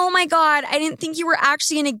 oh my God, I didn't think you were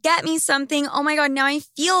actually going to get me something. Oh my God, now I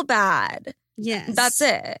feel bad. Yes. That's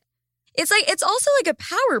it. It's also like a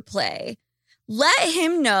power play. Let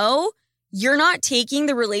him know you're not taking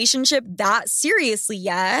the relationship that seriously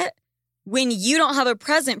yet when you don't have a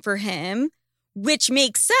present for him, which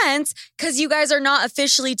makes sense because you guys are not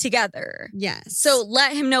officially together. Yes. So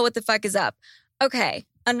let him know what the fuck is up. Okay,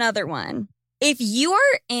 another one. If you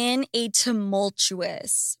are in a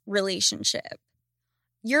tumultuous relationship,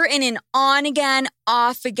 you're in an on again,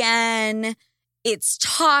 off again, it's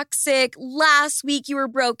toxic. Last week you were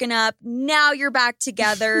broken up. Now you're back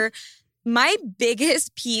together. My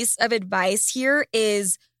biggest piece of advice here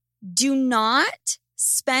is do not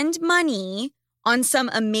spend money on some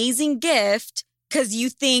amazing gift because you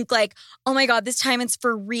think like, oh my God, this time it's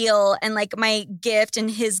for real. And like my gift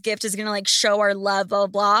and his gift is going to like show our love, blah,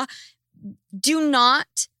 blah, blah. Do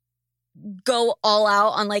not go all out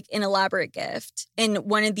on like an elaborate gift in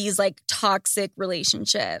one of these like toxic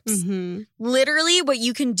relationships. Literally what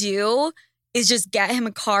you can do is just get him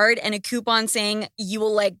a card and a coupon saying you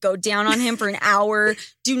will like go down on him for an hour.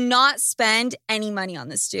 Do not spend any money on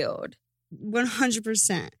this dude.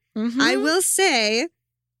 100%. I will say,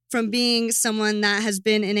 from being someone that has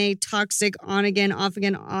been in a toxic on again, off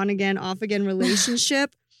again, on again, off again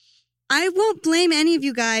relationship, I won't blame any of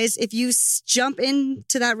you guys if you jump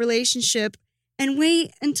into that relationship and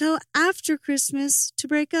wait until after Christmas to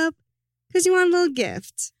break up because you want a little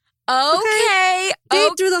gift. Okay.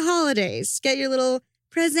 Date through the holidays. Get your little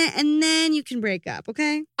present and then you can break up,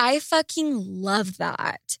 okay? I fucking love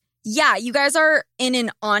that. Yeah, you guys are in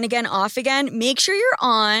an on again, off again. Make sure you're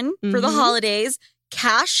on for the holidays.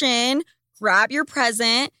 Cash in, grab your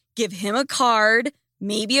present, give him a card,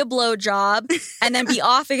 maybe a blowjob, and then be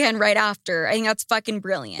off again right after. I think that's fucking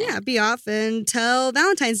brilliant. Yeah, be off until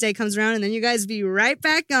Valentine's Day comes around and then you guys be right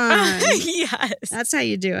back on. Yes. That's how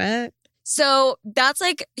you do it. So that's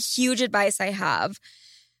like huge advice I have.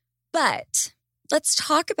 But let's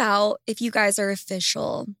talk about if you guys are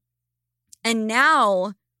official. And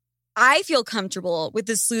now I feel comfortable with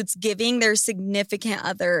the Sloots giving their significant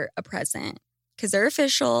other a present because they're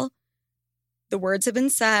official. The words have been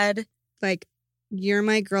said. Like, you're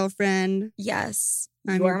my girlfriend. Yes.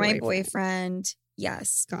 I'm you your are my boyfriend. boyfriend.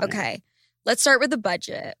 Yes. Got it. Okay. Let's start with the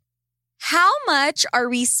budget. How much are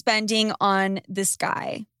we spending on this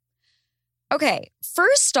guy? Okay.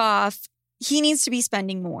 First off, he needs to be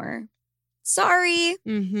spending more. Sorry.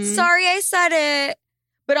 Sorry I said it.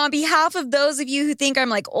 But on behalf of those of you who think I'm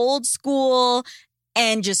like old school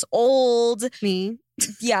and just old. Me.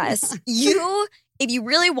 Yes. If you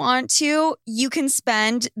really want to, you can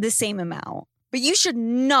spend the same amount. But you should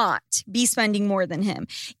not be spending more than him.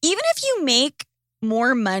 Even if you make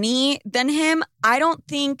more money than him, I don't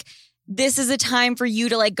think this is a time for you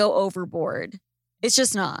to like go overboard. It's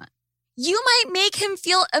just not. You might make him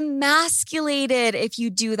feel emasculated if you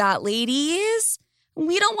do that, ladies.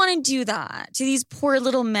 We don't want to do that to these poor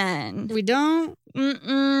little men. We don't?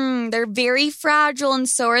 They're very fragile and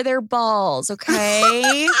so are their balls,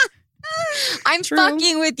 okay? I'm True.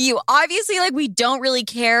 fucking with you. Obviously, like, we don't really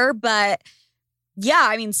care, but yeah,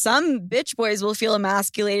 I mean, some bitch boys will feel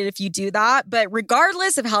emasculated if you do that. But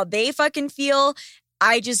regardless of how they fucking feel,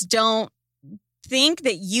 I just don't think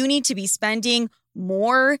that you need to be spending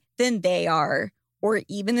more than they are or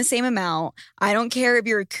even the same amount. I don't care if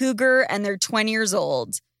you're a cougar and they're 20 years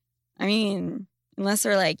old. I mean, unless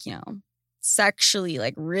they're like, you know, sexually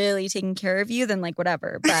like really taking care of you, then like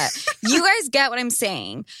whatever. But you guys get what I'm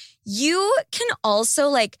saying. You can also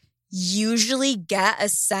like usually get a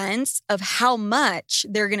sense of how much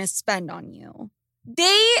they're going to spend on you.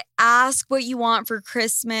 They ask what you want for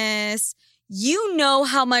Christmas. You know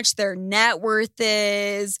how much their net worth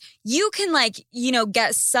is. You can like, you know,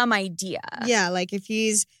 get some idea. Yeah, like if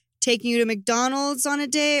he's taking you to McDonald's on a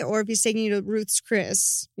day or if he's taking you to Ruth's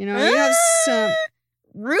Chris. You know, you have some...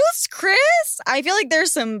 Ruth's Chris? I feel like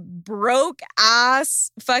there's some broke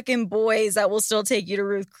ass fucking boys that will still take you to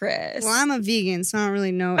Ruth Chris. Well, I'm a vegan, so I don't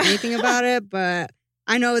really know anything about it, but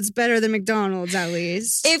I know it's better than McDonald's at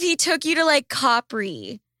least. If he took you to like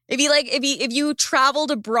Capri, if you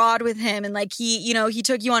traveled abroad with him and like he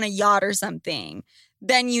took you on a yacht or something,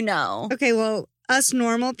 then you know. Okay, well, us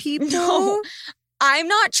normal people. No. I'm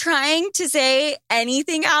not trying to say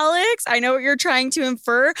anything, Alex. I know what you're trying to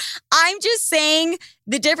infer. I'm just saying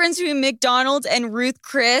the difference between McDonald's and Ruth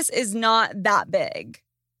Chris is not that big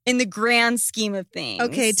in the grand scheme of things.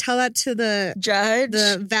 Okay, tell that to the judge.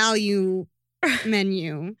 The value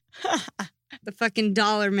menu. The fucking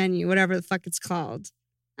dollar menu, whatever the fuck it's called.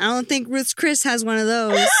 I don't think Ruth's Chris has one of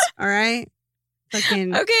those, all right?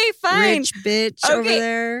 Fucking okay, fine. Rich bitch over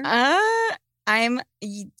there. I'm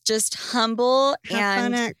just humble Have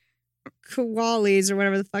and fun at Koalis or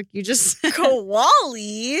whatever the fuck you just said.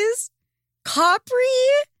 Koalis? Capri?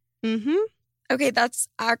 Mm-hmm. Okay, that's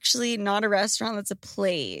actually not a restaurant. That's a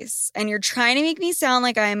place. And you're trying to make me sound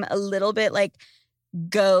like I'm a little bit like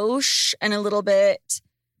gauche and a little bit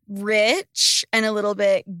rich and a little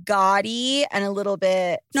bit gaudy and a little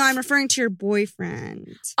bit... No, I'm referring to your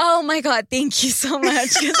boyfriend. Oh my God, thank you so much.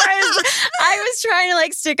 Because I was trying to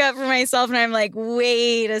like stick up for myself and I'm like,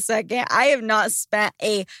 wait a second. I have not spent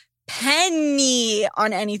a penny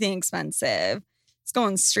on anything expensive. It's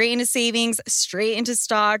going straight into savings, straight into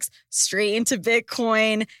stocks, straight into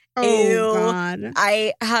Bitcoin. Oh, Ew. God.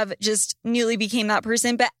 I have just newly became that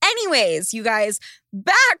person. But anyways, you guys,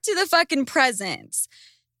 back to the fucking presents.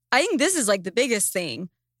 I think this is like the biggest thing.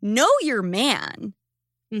 Know your man.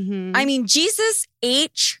 Mm-hmm. I mean, Jesus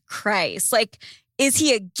H. Christ. Like, is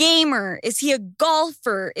he a gamer? Is he a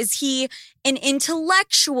golfer? Is he an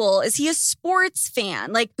intellectual? Is he a sports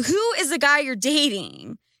fan? Like, who is the guy you're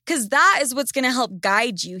dating? Because that is what's going to help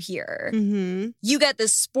guide you here. Mm-hmm. You get the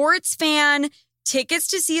sports fan, tickets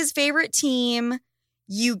to see his favorite team.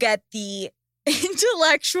 You get the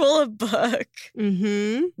intellectual book.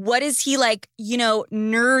 Mm-hmm. What is he like, you know,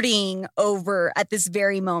 nerding over at this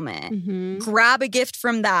very moment? Mm-hmm. Grab a gift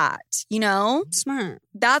from that, you know? Smart.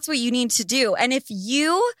 That's what you need to do. And if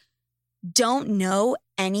you don't know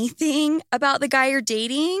anything about the guy you're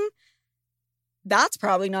dating, that's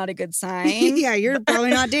probably not a good sign. Yeah, you're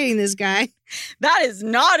probably not dating this guy. That is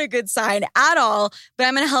not a good sign at all, but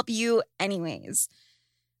I'm going to help you anyways.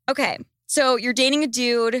 Okay, so you're dating a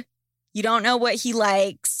dude. You don't know what he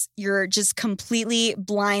likes. You're just completely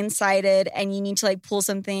blindsided and you need to like pull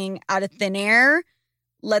something out of thin air.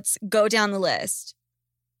 Let's go down the list.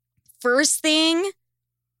 First thing,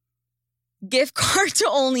 gift card to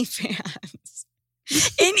OnlyFans.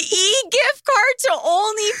 An e-gift card to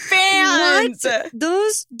OnlyFans. What?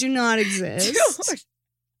 Those do not exist. Dude.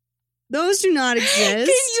 Those do not exist. Can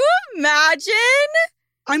you imagine?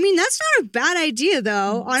 I mean, that's not a bad idea,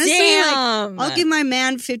 though. Honestly, Damn. like, I'll give my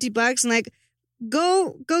man $50 and like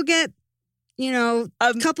go get, you know,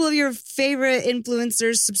 a couple of your favorite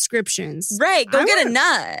influencers subscriptions. Right. Go get a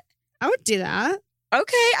nut. I would do that.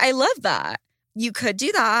 Okay. I love that. You could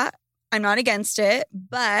do that. I'm not against it,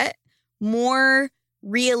 but more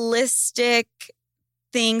realistic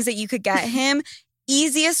things that you could get him.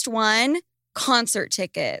 Easiest one, concert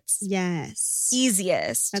tickets. Yes.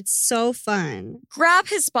 Easiest. That's so fun. Grab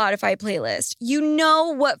his Spotify playlist. You know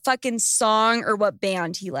what fucking song or what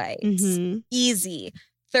band he likes. Mm-hmm. Easy.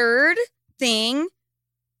 Third thing,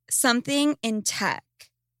 something in tech.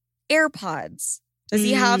 AirPods. Does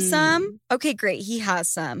he have some? Okay, great. He has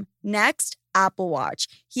some. Next, Apple Watch.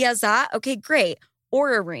 He has that. Okay, great.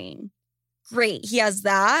 Oura Ring. Great. He has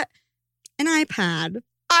that. An iPad.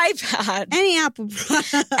 Any Apple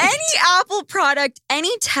product. Any Apple product,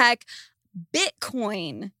 any tech,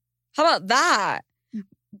 Bitcoin. How about that? That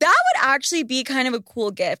would actually be kind of a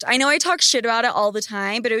cool gift. I know I talk shit about it all the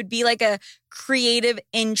time, but it would be like a creative,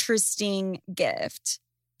 interesting gift.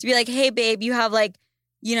 To be like, hey, babe, you have like,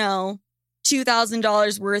 you know,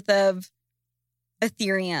 $2,000 worth of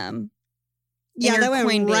Ethereum. Yeah, your that went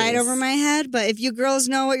Coinbase. right over my head. But if you girls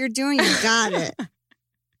know what you're doing, you got it.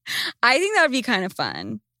 I think that would be kind of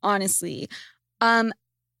fun, honestly. A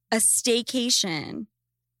staycation.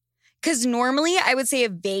 Because normally I would say a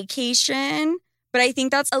vacation, but I think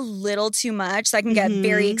that's a little too much. That can get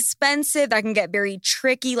very expensive. That can get very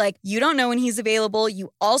tricky. Like, you don't know when he's available.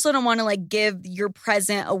 You also don't want to like give your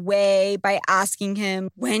present away by asking him,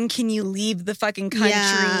 when can you leave the fucking country?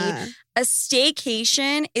 Yeah. A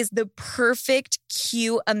staycation is the perfect,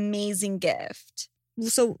 cute, amazing gift.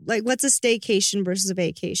 So, like, what's a staycation versus a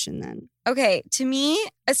vacation then? Okay, to me,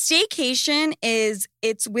 a staycation is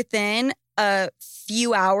it's within a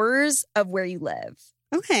few hours of where you live.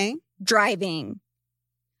 Okay. Driving.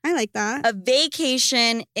 I like that. A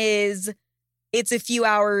vacation is it's a few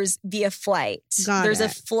hours via flight. There's a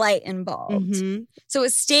flight involved. Mhm. So a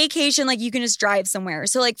staycation, like you can just drive somewhere.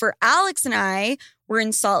 So like for Alex and I, we're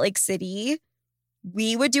in Salt Lake City.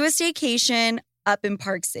 We would do a staycation up in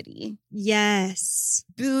Park City. Yes.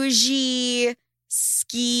 Bougie,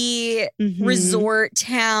 ski, Mhm. resort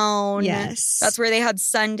town. Yes. That's where they had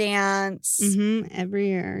Sundance. Every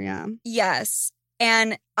year, yeah. Yes.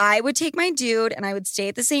 And I would take my dude and I would stay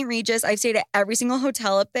at the St. Regis. I've stayed at every single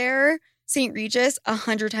hotel up there. St. Regis,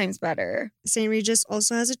 100 times better. St. Regis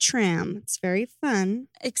also has a tram. It's very fun.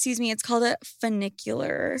 Excuse me, it's called a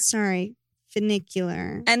funicular. Sorry,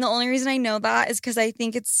 funicular. And the only reason I know that is because I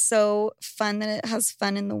think it's so fun that it has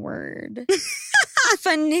fun in the word.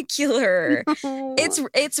 Funicular.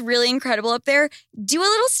 It's really incredible up there. Do a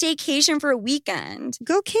little staycation for a weekend.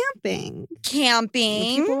 Go camping.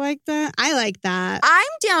 Camping. People like that. I like that. I'm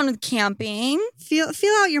down with camping. Feel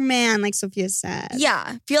out your man, like Sophia said.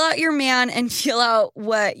 Yeah. Feel out your man and feel out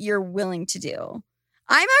what you're willing to do.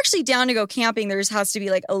 I'm actually down to go camping. There just has to be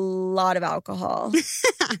like a lot of alcohol.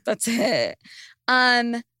 That's it.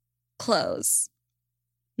 Clothes.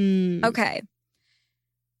 Okay.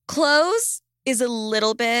 Clothes is a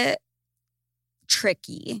little bit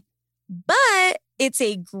tricky, but it's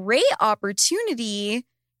a great opportunity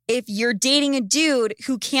if you're dating a dude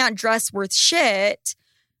who can't dress worth shit.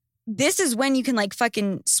 This is when you can like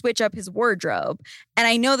fucking switch up his wardrobe. And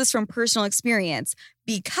I know this from personal experience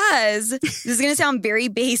because this is going to sound very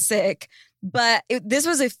basic, but this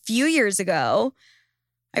was a few years ago.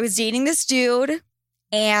 I was dating this dude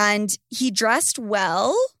and he dressed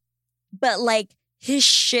well, but like his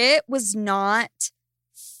shit was not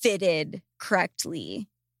fitted correctly.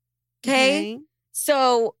 Okay?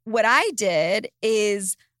 So what I did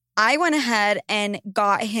is I went ahead and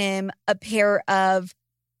got him a pair of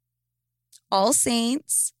All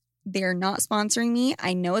Saints. They're not sponsoring me.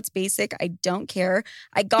 I know it's basic. I don't care.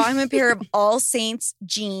 I got him a pair of All Saints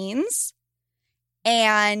jeans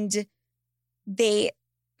and they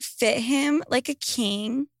fit him like a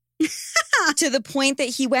king. To the point that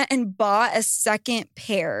he went and bought a second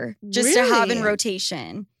pair just to have in Really?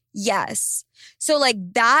 rotation. Yes. So like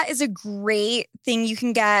that is a great thing. You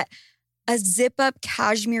can get a zip up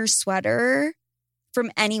cashmere sweater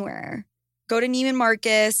from anywhere. Go to Neiman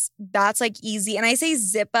Marcus. That's like easy. And I say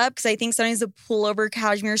zip up because I think sometimes a pullover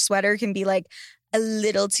cashmere sweater can be like a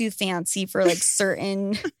little too fancy for like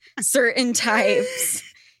certain types,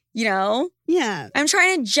 you know? Yeah. I'm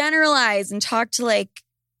trying to generalize and talk to like,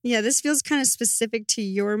 Yeah, this feels kind of specific to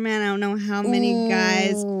your man. I don't know how many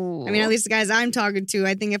guys. I mean, at least the guys I'm talking to,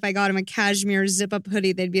 I think if I got him a cashmere zip-up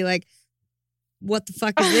hoodie, they'd be like, what the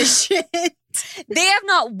fuck is this shit? They have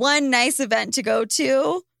not one nice event to go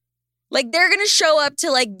to. Like, they're going to show up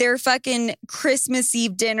to, like, their fucking Christmas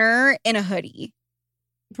Eve dinner in a hoodie.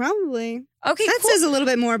 Probably. Okay, That cool. says a little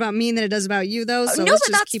bit more about me than it does about you, though. So No, let's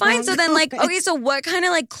but just that's keep fine. on So then, like, going. okay, so what kind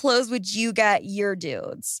of, like, clothes would you get your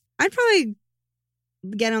dudes? I'd probably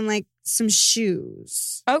get him, like, some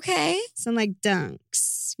shoes. Okay. Some, like,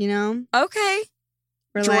 dunks, you know? Okay.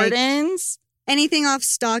 Or, like, Jordans. anything off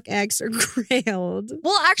StockX or Grailed.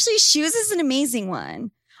 Well, actually, shoes is an amazing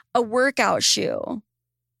one. A workout shoe.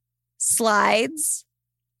 Slides.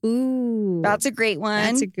 Ooh. That's a great one.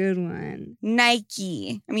 That's a good one.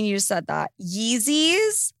 Nike. I mean, you just said that.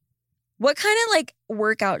 Yeezys. What kind of like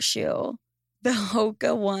workout shoe? The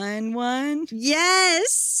Hoka one?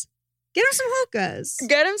 Yes. Get him some Hokas.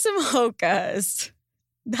 Get him some Hokas.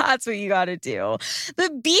 That's what you got to do.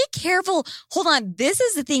 But be careful. Hold on. This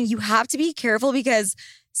is the thing. You have to be careful because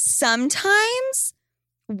sometimes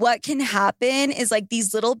what can happen is like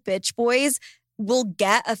these little bitch boys will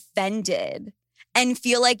get offended and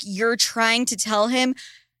feel like you're trying to tell him,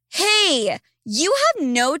 hey, you have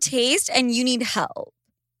no taste and you need help.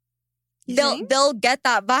 You think? They'll get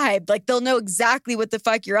that vibe. Like they'll know exactly what the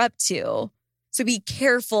fuck you're up to. So be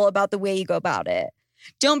careful about the way you go about it.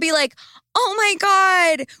 Don't be like, oh my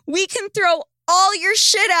God, we can throw all your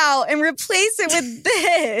shit out and replace it with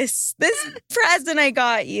this present I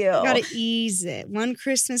got you. You gotta ease it. One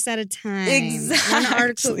Christmas at a time. Exactly. One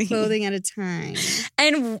article of clothing at a time.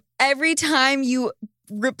 And every time you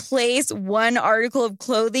replace one article of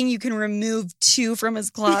clothing, you can remove 2 from his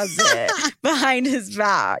closet behind his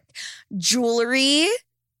back. Jewelry.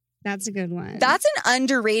 That's a good one. That's an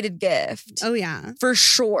underrated gift. Oh, yeah. For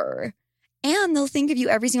sure. And they'll think of you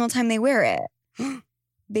every single time they wear it.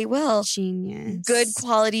 They will. Genius. Good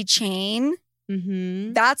quality chain.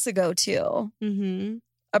 Mm-hmm. That's a go-to. Mm-hmm.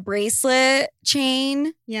 A bracelet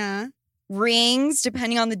chain. Yeah. Rings,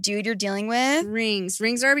 depending on the dude you're dealing with. Rings.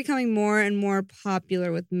 Rings are becoming more and more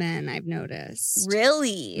popular with men, I've noticed.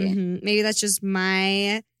 Really? Mm-hmm. Maybe that's just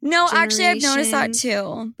my No, actually, I've noticed that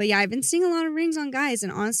generation. too. But yeah, I've been seeing a lot of rings on guys.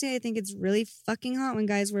 And honestly, I think it's really fucking hot when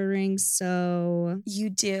guys wear rings. So You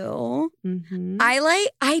do? mhm.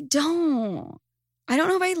 I don't. I don't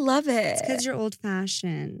know if I love it. It's because you're old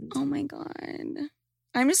fashioned. Oh my God.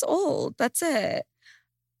 I'm just old. That's it.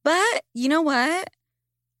 But you know what?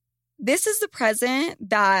 This is the present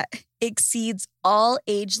that exceeds all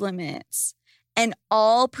age limits and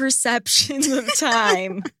all perceptions of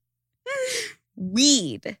time.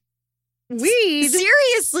 Weed. Weed.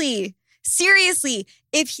 Seriously.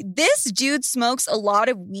 If this dude smokes a lot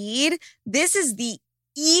of weed, this is the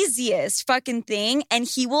easiest fucking thing, and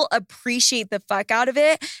he will appreciate the fuck out of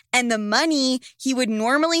it. And the money he would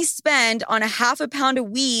normally spend on a half a pound of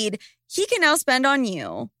weed, he can now spend on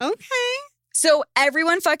you. Okay. So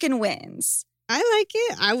everyone fucking wins. I like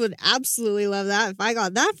it. I would absolutely love that if I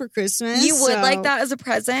got that for Christmas. You would So- like that as a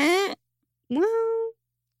present?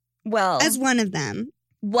 Well, as one of them.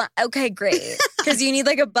 what? Okay, great. Because you need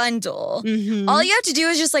like a bundle. Mhm. All you have to do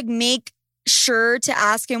is just like make sure to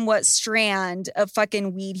ask him what strand of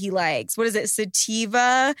fucking weed he likes. What is it?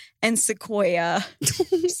 Sativa and sequoia.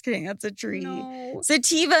 Just kidding. That's a tree. No.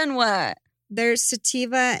 Sativa and what? There's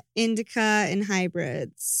sativa, indica, and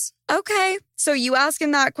hybrids. Okay. So you ask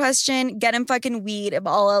him that question, get him fucking weed if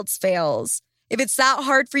all else fails. If it's that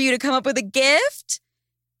hard for you to come up with a gift,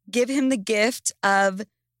 give him the gift of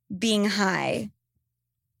being high.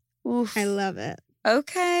 Oof. I love it.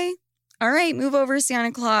 Okay. All right. Move over,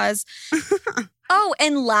 Santa Claus. Oh,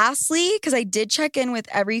 and lastly, because I did check in with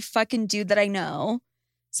every fucking dude that I know.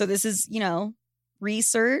 So this is,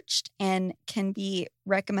 researched and can be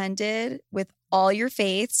recommended with all your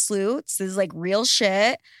faith sleuths. This is like real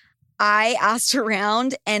shit. I asked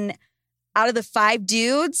around, and out of the 5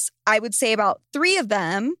 dudes, I would say about 3 of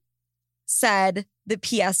them said the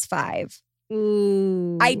PS5.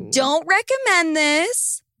 Ooh. I don't recommend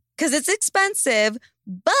this because it's expensive,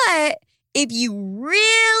 but if you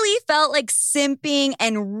really felt like simping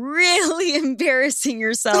and really embarrassing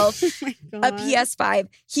yourself, Oh my a God. PS5,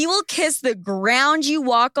 he will kiss the ground you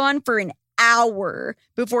walk on for an hour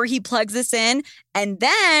before he plugs this in, and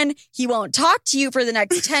then he won't talk to you for the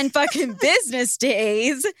next 10 fucking business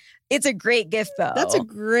days. It's a great gift, though. That's a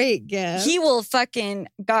great gift. He will fucking,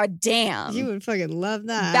 goddamn, You would fucking love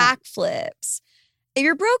that. backflips. If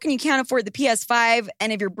you're broke and you can't afford the PS5,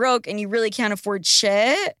 and if you're broke and you really can't afford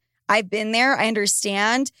shit, I've been there, I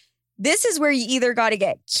understand. This is where you either got to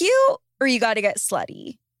get cute or you got to get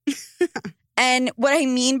slutty. And what I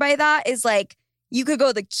mean by that is like, you could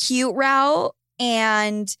go the cute route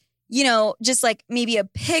and, just like maybe a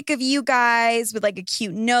pic of you guys with like a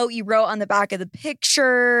cute note you wrote on the back of the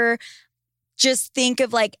picture. Just think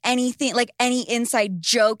of like anything, like any inside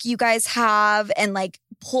joke you guys have, and like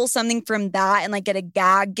pull something from that and like get a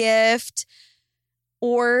gag gift.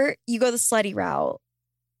 Or you go the slutty route.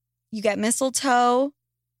 You get mistletoe,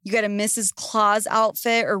 you get a Mrs. Claus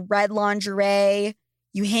outfit or red lingerie.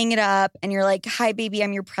 You hang it up and you're like, hi, baby,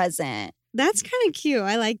 I'm your present. That's kind of cute.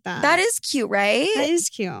 I like that. That is cute, right? That is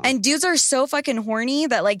cute. And dudes are so fucking horny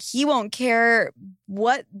that like he won't care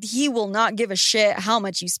he will not give a shit how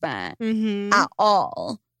much you spent Mhm. at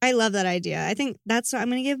all. I love that idea. I think that's what I'm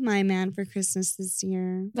going to give my man for Christmas this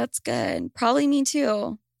year. That's good. Probably me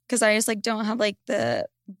too. Because I just like don't have like the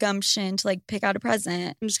gumption to like pick out a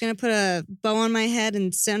present. I'm just going to put a bow on my head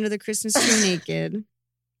and sit under the Christmas tree naked.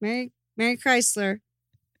 Merry Chrysler.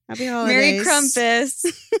 Happy holidays. Merry Crumpus.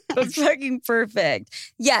 That's fucking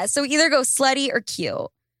perfect. Yeah, so either go slutty or cute.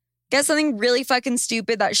 Get something really fucking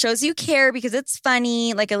stupid that shows you care because it's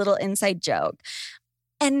funny, like a little inside joke.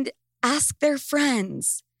 And ask their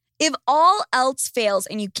friends. If all else fails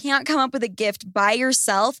and you can't come up with a gift by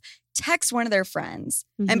yourself, text one of their friends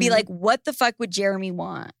and be Mhm. like, what the fuck would Jeremy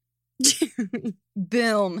want?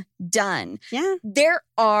 Boom, done. Yeah. There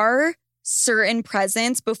are certain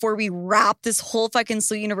presents before we wrap this whole fucking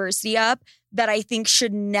Salute University up that I think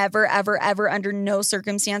should never, ever, ever, under no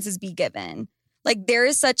circumstances be given. Like, there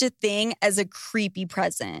is such a thing as a creepy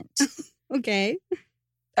present. Okay.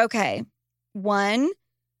 Okay. 1,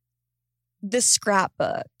 the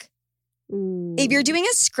scrapbook. Ooh. If you're doing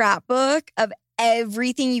a scrapbook of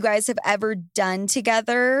everything you guys have ever done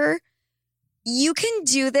together, you can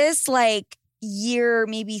do this like year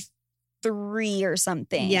maybe 3 or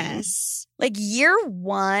something. Yes. Like year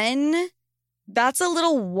 1, that's a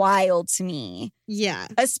little wild to me. Yeah.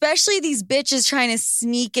 Especially these bitches trying to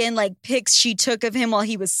sneak in like pics she took of him while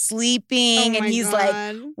he was sleeping. Oh And my he's God.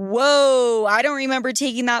 like, whoa, I don't remember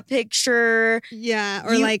taking that picture. Yeah.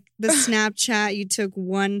 Or You- like the Snapchat you took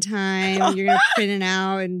one time, you're going to print it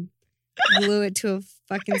out and glue it to a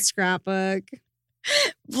fucking scrapbook.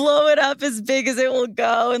 Blow it up as big as it will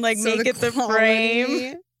go and like So make it the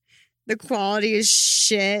frame. The quality is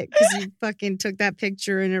shit because you fucking took that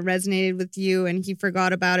picture and it resonated with you and he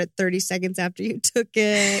forgot about it 30 seconds after you took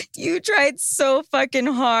it. You tried so fucking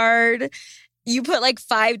hard. You put like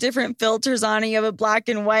 5 different filters on it. You have a black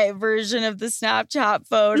and white version of the Snapchat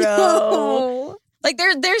photo. No. Like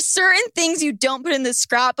there's certain things you don't put in the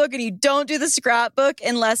scrapbook, and you don't do the scrapbook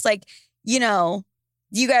unless like, you know,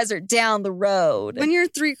 you guys are down the road. When you're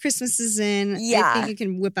 3 Christmases in, I Yeah. think you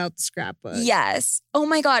can whip out the scrapbook. Yes. Oh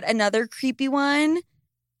my God. Another creepy one.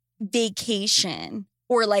 Vacation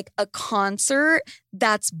or like a concert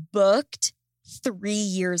that's booked 3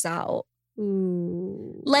 years out.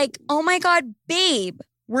 Ooh. Like, oh my God, babe,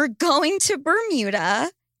 we're going to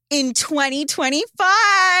Bermuda in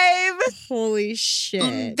 2025. Holy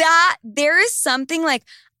shit. That there is something like,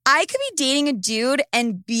 I could be dating a dude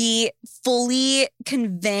and be fully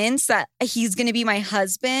convinced that he's going to be my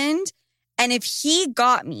husband. And if he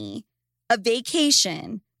got me a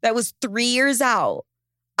vacation that was 3 years out,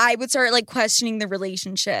 I would start like questioning the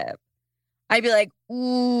relationship. I'd be like,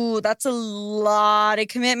 ooh, that's a lot of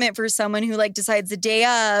commitment for someone who like decides the day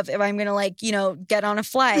of if I'm going to like, you know, get on a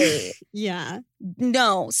flight. Yeah.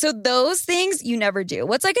 No. So those things you never do.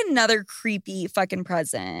 What's like another creepy fucking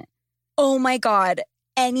present? Oh my God.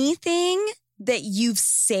 Anything that you've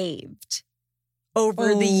saved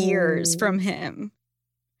over the years Oh. from him.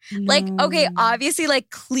 Like, No. okay, obviously like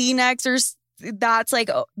Kleenex or that's like,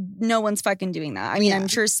 oh, no one's fucking doing that. I mean, Yeah. I'm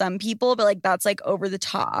sure some people, but like that's like over the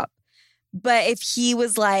top. But if he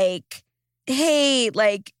was like, hey,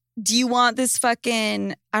 like, do you want this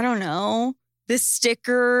fucking, I don't know, this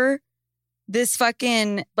sticker, this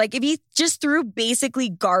fucking, like if he just threw basically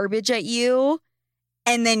garbage at you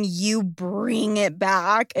and then you bring it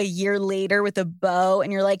back a year later with a bow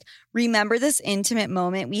and you're like, remember this intimate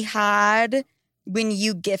moment we had when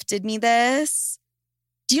you gifted me this?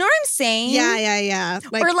 Do you know what I'm saying? Yeah.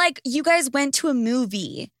 Or like you guys went to a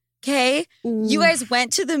movie, okay? You ooh. guys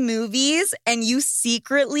went to the movies and you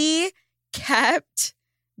secretly kept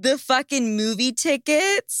the fucking movie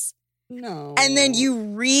tickets No. and then you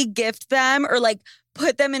re-gift them or like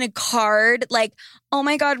put them in a card. Like, oh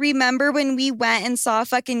my God, remember when we went and saw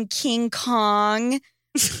fucking King Kong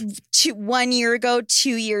 1 year ago,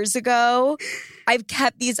 2 years ago? I've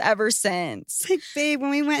kept these ever since. It's like, babe, when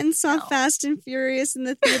we went and saw No. Fast and Furious in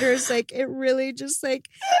the theaters, like it really just like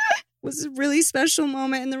was a really special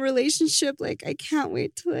moment in the relationship. Like, I can't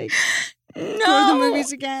wait to like No. go to the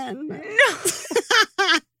movies again. No.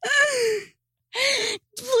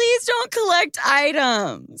 Please don't collect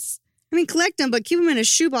items. I mean, collect them, but keep them in a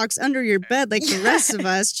shoebox under your bed like the rest of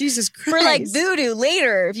us. Jesus Christ. For like voodoo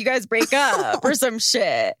later if you guys break up or some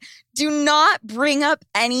shit. Do not bring up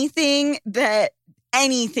anything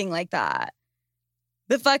like that.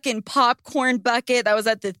 The fucking popcorn bucket that was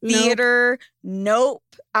at the Nope. theater. Nope.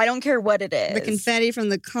 I don't care what it is. The confetti from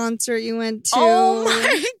the concert you went to. Oh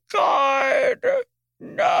my God.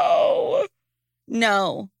 No.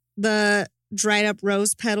 No. The dried up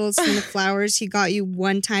rose petals from the flowers he got you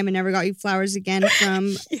one time and never got you flowers again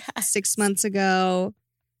from Yes. 6 months ago.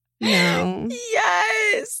 No.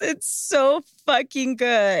 Yes, it's so fucking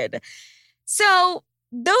good. So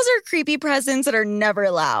those are creepy presents that are never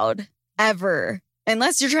allowed, ever.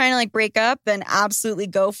 Unless you're trying to like break up, then absolutely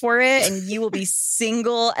go for it and you will be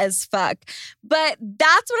single as fuck. But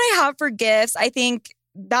that's what I have for gifts. I think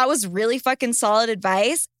that was really fucking solid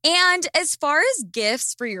advice. And as far as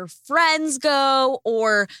gifts for your friends go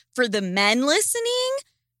or for the men listening,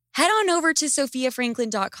 head on over to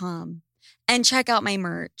sophiafranklin.com and check out my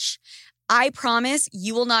merch. I promise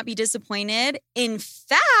you will not be disappointed. In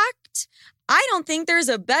fact, I don't think there's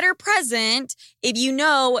a better present if you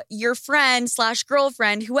know your friend /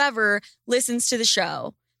 girlfriend, whoever listens to the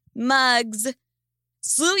show. Mugs,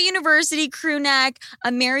 Sloot University crew neck,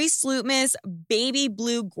 a Mary Slootmas baby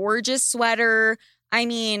blue gorgeous sweater. I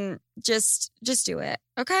mean, just do it,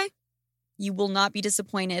 okay? You will not be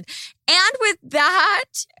disappointed. And with that,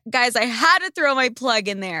 guys, I had to throw my plug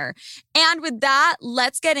in there. And with that,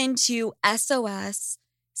 let's get into SOS,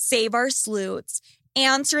 Save Our Sloots,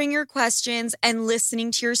 answering your questions and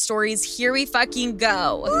listening to your stories. Here we fucking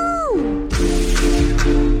go. Woo!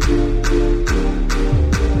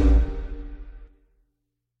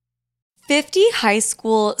 50 high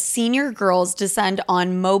school senior girls descend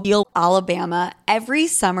on Mobile, Alabama every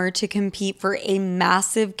summer to compete for a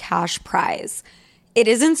massive cash prize. It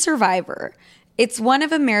isn't Survivor. It's one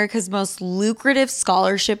of America's most lucrative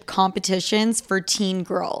scholarship competitions for teen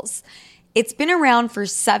girls. It's been around for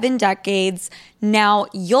 7 decades. Now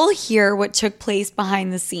you'll hear what took place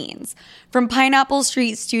behind the scenes. From Pineapple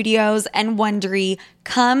Street Studios and Wondery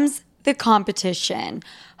comes the competition.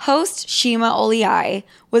 Host Shima Oliai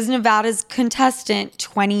was Nevada's contestant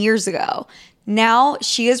 20 years ago. Now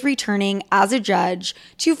she is returning as a judge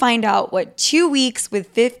to find out what 2 weeks with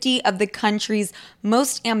 50 of the country's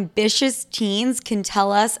most ambitious teens can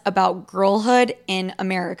tell us about girlhood in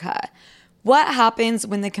America. What happens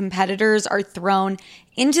when the competitors are thrown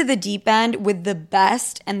into the deep end with the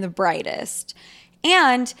best and the brightest?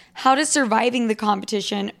 And how does surviving the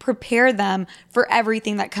competition prepare them for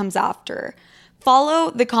everything that comes after?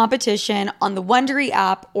 Follow the competition on the Wondery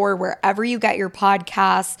app or wherever you get your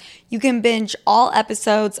podcasts. You can binge all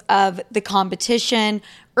episodes of the competition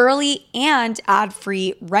early and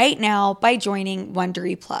ad-free right now by joining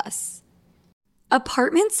Wondery Plus.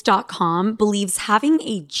 Apartments.com believes having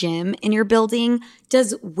a gym in your building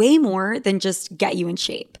does way more than just get you in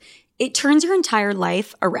shape. It turns your entire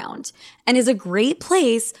life around and is a great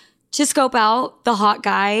place to scope out the hot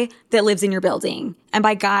guy that lives in your building. And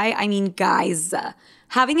by guy, I mean guys.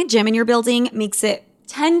 Having a gym in your building makes it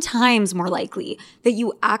 10 times more likely that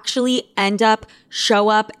you actually show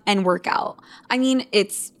up and work out. I mean,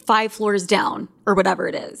 it's 5 floors down or whatever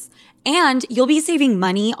it is. And you'll be saving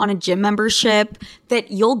money on a gym membership that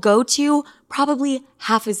you'll go to probably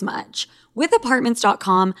half as much. With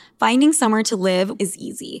Apartments.com, finding somewhere to live is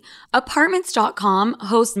easy. Apartments.com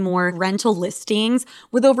hosts more rental listings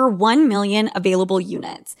with over 1 million available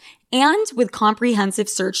units. And with comprehensive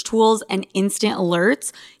search tools and instant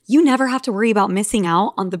alerts, you never have to worry about missing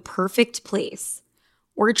out on the perfect place.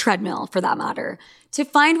 Or a treadmill, for that matter. To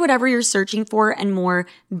find whatever you're searching for and more,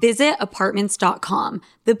 visit Apartments.com,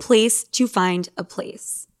 the place to find a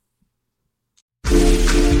place.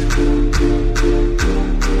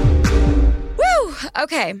 Woo!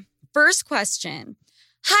 Okay, first question.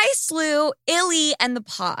 Hi, Slew, Illy, and the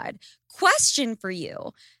pod. Question for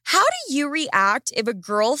you. How do you react if a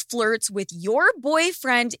girl flirts with your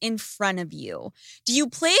boyfriend in front of you? Do you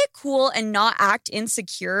play it cool and not act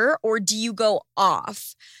insecure, or do you go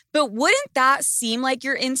off? But wouldn't that seem like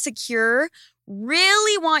you're insecure?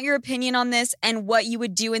 Really want your opinion on this and what you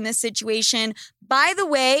would do in this situation. By the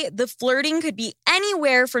way, the flirting could be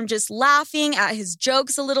anywhere from just laughing at his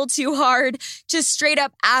jokes a little too hard to straight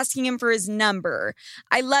up asking him for his number.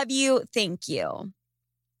 I love you. Thank you.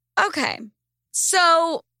 Okay,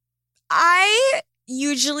 so I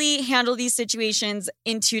usually handle these situations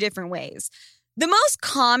in 2 different ways. The most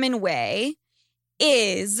common way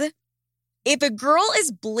is if a girl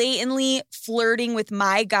is blatantly flirting with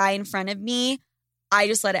my guy in front of me, I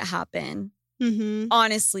just let it happen. Mm-hmm.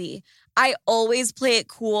 Honestly, I always play it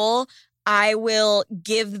cool. I will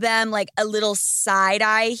give them like a little side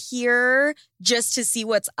eye here just to see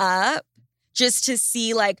what's up. Just to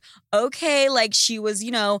see like, okay, like she was,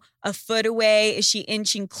 a foot away. Is she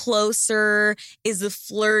inching closer? Is the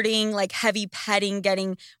flirting, like heavy petting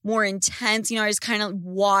getting more intense? I just kind of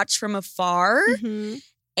watch from afar. Mm-hmm.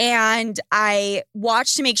 And I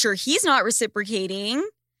watch to make sure he's not reciprocating.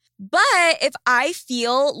 But if I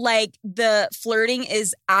feel like the flirting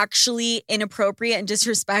is actually inappropriate and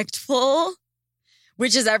disrespectful,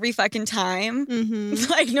 which is every fucking time, Mm-hmm.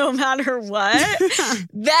 like no matter what,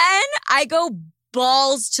 then I go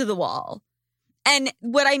balls to the wall. And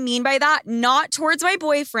what I mean by that, not towards my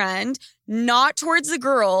boyfriend, not towards the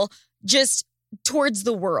girl, just towards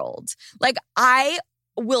the world. Like I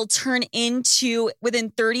will turn into,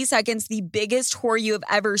 within 30 seconds, the biggest whore you have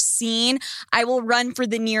ever seen. I will run for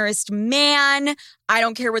the nearest man. I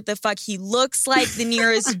don't care what the fuck he looks like, the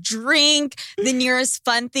nearest drink, the nearest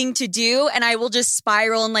fun thing to do. And I will just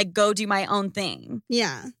spiral and like go do my own thing.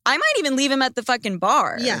 Yeah. I might even leave him at the fucking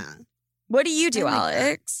bar. Yeah. What do you do, I like that.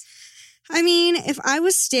 Alex? I mean, if I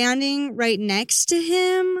was standing right next to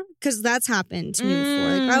him, because that's happened to me before.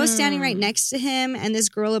 Like, if I was standing right next to him and this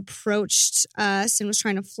girl approached us and was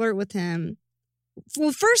trying to flirt with him,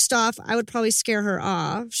 Well, first off, I would probably scare her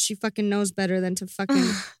off. She fucking knows better than to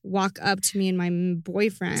fucking walk up to me and my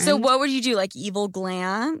boyfriend. So what would you do? Like evil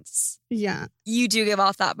glance? Yeah. You do give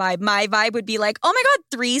off that vibe. My vibe would be like, oh my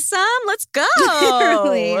God, threesome? Let's go.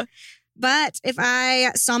 Literally. But if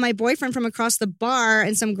I saw my boyfriend from across the bar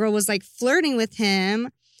and some girl was like flirting with him,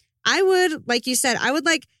 I would, like you said, I would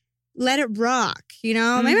like let it rock, you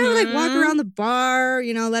know? Maybe I would like walk around the bar,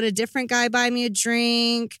 you know, let a different guy buy me a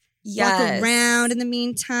drink. Yes. Walk around in the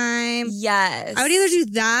meantime. Yes. I would either do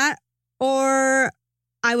that or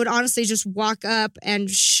I would honestly just walk up and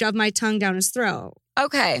shove my tongue down his throat.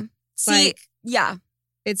 Okay. See, Like, yeah.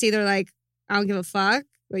 it's either like, I don't give a fuck,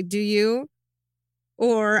 like, do you?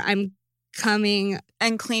 Or I'm coming.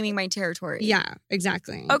 And claiming my territory. Yeah,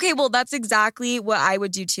 exactly. Okay, well, that's exactly what I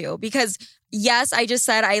would do too. Because yes, I just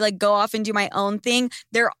said I like go off and do my own thing.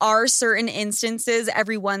 There are certain instances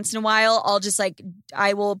every once in a while, I'll just like,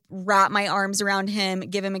 I will wrap my arms around him,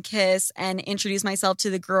 give him a kiss and introduce myself to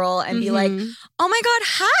the girl and be like, oh my God,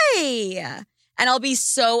 hi. And I'll be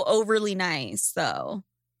so overly nice though.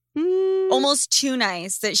 Almost too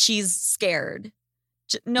nice that she's scared.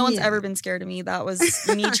 No one's ever been scared of me. That was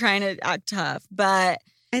me trying to act tough. But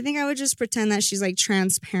I think I would just pretend that she's like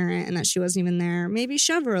transparent and that she wasn't even there. Maybe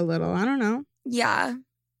shove her a little. I don't know. yeah,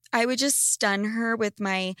 I would just stun her with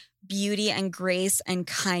my beauty and grace and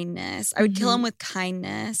kindness. I would kill him with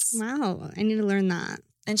kindness. Wow. I need to learn that.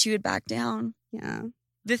 And she would back down. Yeah.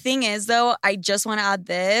 The thing is, though, I just want to add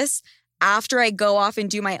this. After I go off and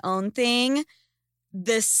do my own thing,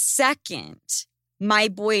 the second my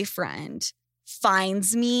boyfriend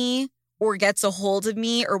finds me or gets a hold of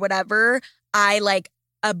me or whatever, I like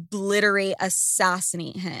obliterate,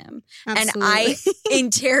 assassinate him. Absolutely. And I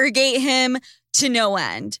interrogate him to no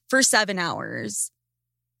end for 7 hours.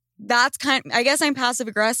 That's I guess I'm passive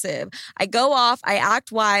aggressive. I go off, I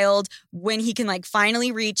act wild. When he can like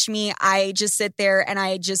finally reach me, I just sit there and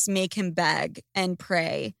I just make him beg and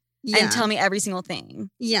pray and tell me every single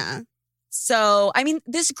thing. Yeah. So, I mean,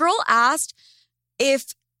 this girl asked if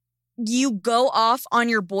you go off on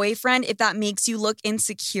your boyfriend, if that makes you look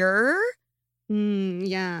insecure.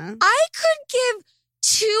 Yeah. I could give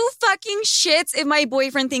 2 fucking shits if my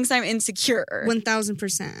boyfriend thinks I'm insecure.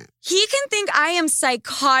 1000%. He can think I am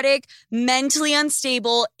psychotic, mentally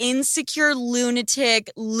unstable, insecure, lunatic,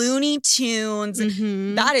 Looney Tunes.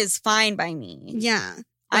 That is fine by me. Yeah.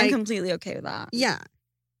 I'm Like, completely okay with that. yeah.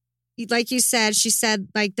 Like you said, she said,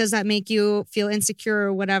 like, does that make you feel insecure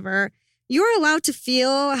or whatever? You're allowed to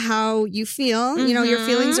feel how you feel. You know, your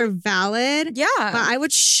feelings are valid. Yeah. But I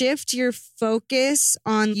would shift your focus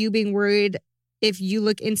on you being worried if you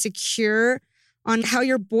look insecure on how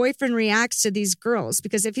your boyfriend reacts to these girls.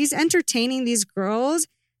 Because if he's entertaining these girls,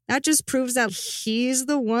 that just proves that he's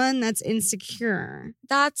the one that's insecure.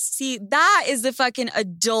 that is the fucking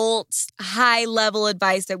adult high level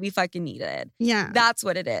advice that we fucking needed. Yeah. That's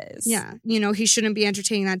what it is. Yeah. You know, he shouldn't be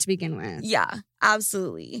entertaining that to begin with. Yeah,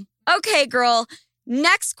 absolutely. Okay, girl.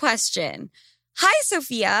 Next question. Hi,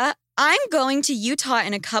 Sophia. I'm going to Utah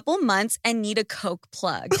in a couple months and need a Coke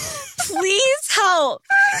plug. Please help.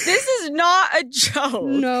 This is not a joke.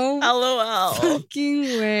 No LOL. fucking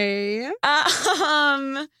way.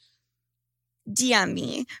 DM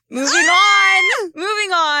me. Moving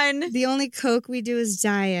on. The only Coke we do is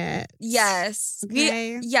diet. Yes.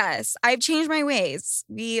 Okay. Yes. I've changed my ways.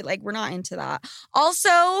 We're not into that.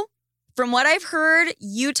 Also, from what I've heard,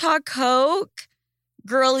 Utah Coke,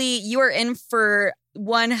 girly, you are in for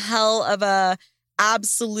one hell of a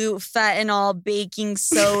absolute fentanyl, baking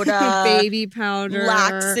soda, Baby powder.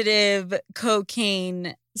 laxative,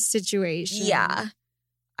 cocaine Situation. Yeah.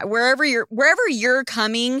 Wherever you're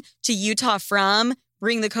coming to Utah from,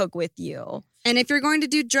 bring the Coke with you. And if you're going to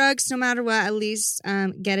do drugs, no matter what, at least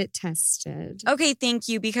get it tested. Okay, thank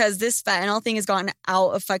you, because this fentanyl thing has gotten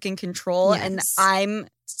out of fucking control and Yes. I'm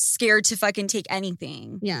scared to fucking take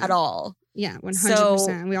anything at all. Yeah, 100%.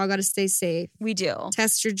 So- We all got to stay safe. We do.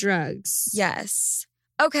 Test your drugs. Yes.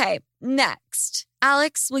 Okay, next.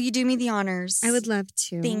 Alex, will you do me the honors? I would love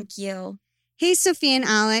to. Thank you. Hey, Sophia and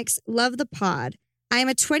Alex. Love the pod. I am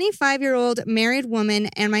a 25-year-old married woman,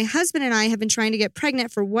 and my husband and I have been trying to get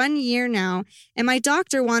pregnant for 1 year now. And my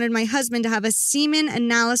doctor wanted my husband to have a semen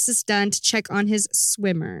analysis done to check on his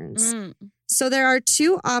swimmers. So there are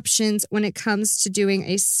 2 options when it comes to doing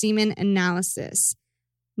a semen analysis.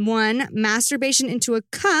 1, masturbation into a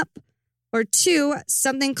cup, or 2,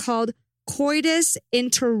 something called coitus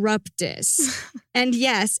interruptus. And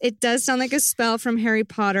yes, it does sound like a spell from Harry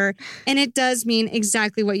Potter, and it does mean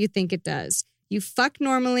exactly what you think it does. You fuck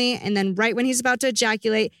normally, and then right when he's about to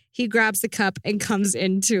ejaculate, he grabs the cup and comes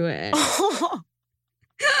into it.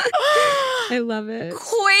 I love it.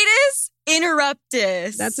 Coitus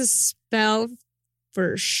interruptus. That's a spell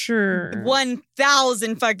for sure.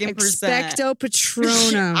 1,000 fucking percent. Expecto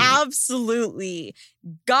Patronum. Absolutely.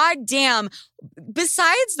 God damn.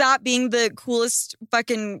 Besides that being the coolest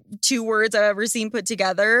fucking 2 words I've ever seen put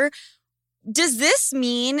together, does this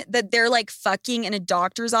mean that they're like fucking in a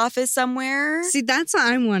doctor's office somewhere? See, that's what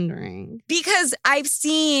I'm wondering. Because I've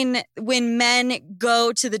seen when men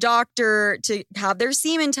go to the doctor to have their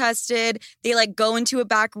semen tested, they like go into a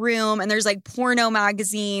back room and there's like porno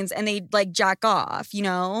magazines and they like jack off, you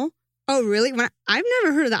know? Oh, really? I've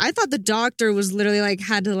never heard of that. I thought the doctor was literally like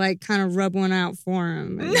had to like kind of rub one out for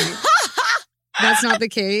him. And, like, that's not the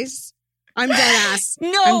case. I'm dead ass.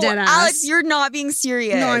 No, I'm dead ass. Alex, you're not being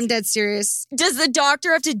serious. No, I'm dead serious. Does the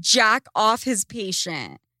doctor have to jack off his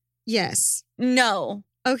patient? Yes. No.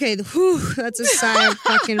 Okay, that's a sigh of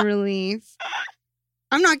fucking relief.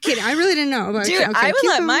 I'm not kidding. I really didn't know. But Dude, okay, I would keep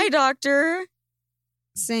let going. my doctor.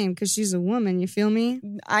 Same, because she's a woman. You feel me?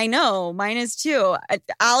 I know. Mine is too.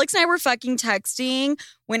 Alex and I were fucking texting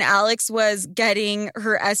when Alex was getting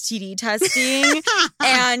her STD testing.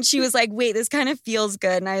 And she was like, wait, this kind of feels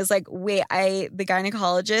good. And I was like, wait, the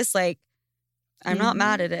gynecologist, like, I'm not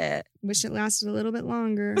mad at it. Wish it lasted a little bit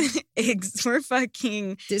longer. We're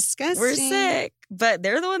fucking Disgusting. We're sick. But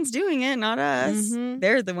they're the ones doing it, not us. Mhm.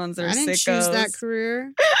 They're the ones that are I didn't sickos. choose that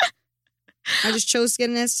career. I just chose to get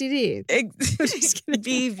an STD. Just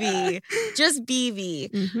BV. Just BV.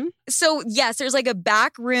 Mm-hmm. So, yes, there's like a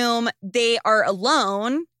back room. They are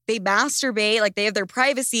alone. They masturbate. Like, they have their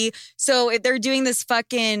privacy. So, if they're doing this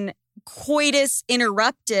fucking coitus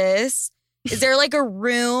interruptus, is there like a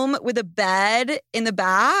room with a bed in the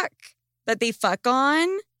back that they fuck on?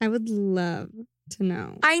 I would love to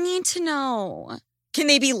know. I need to know. Can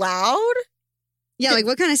they be loud? Yeah, like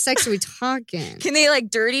what kind of sex are we talking? Can they like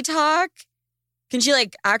dirty talk? Can she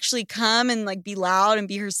like actually come and like be loud and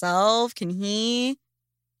be herself? Can he?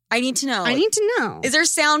 I need to know. I need to know. Is there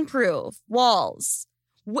soundproof walls?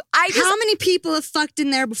 How many people have fucked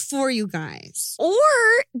in there before you guys? Or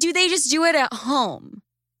do they just do it at home?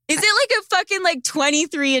 Is it like a fucking like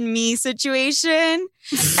 23andMe situation?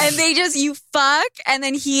 And you fuck and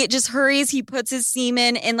then he just hurries. He puts his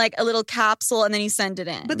semen in like a little capsule and then you send it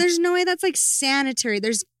in. But there's no way that's like sanitary.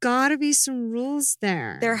 There's got to be some rules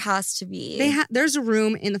there. There has to be. There's a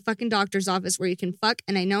room in the fucking doctor's office where you can fuck,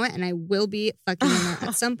 and I know it, and I will be fucking in there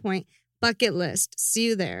at some point. Bucket list. See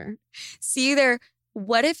you there. See you there.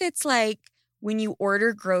 What if it's like when you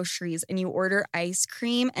order groceries and you order ice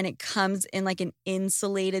cream and it comes in like an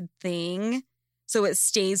insulated thing so it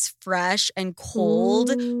stays fresh and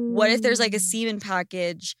cold? Ooh. What if there's like a semen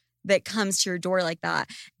package that comes to your door like that?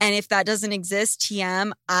 And if that doesn't exist,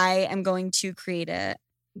 TM, I am going to create it.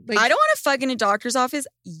 Like, I don't want to fuck in a doctor's office.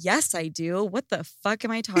 Yes, I do. What the fuck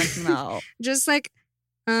am I talking about? just like,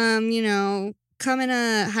 come in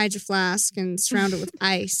a Hydro Flask and surround it with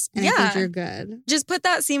ice, and I Yeah. think you're good. Just put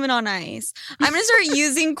that semen on ice. I'm going to start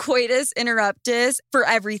using coitus interruptus for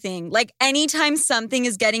everything. Like anytime something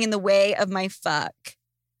is getting in the way of my fuck,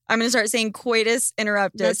 I'm going to start saying coitus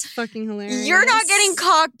interruptus. That's fucking hilarious. You're not getting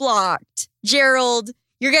cock blocked, Gerald.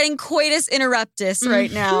 You're getting coitus interruptus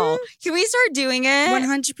right now. Can we start doing it?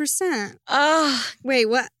 100%. Wait,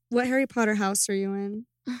 what Harry Potter house are you in?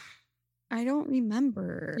 I don't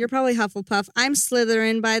remember. You're probably Hufflepuff. I'm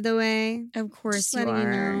Slytherin, by the way. Of course Just you letting you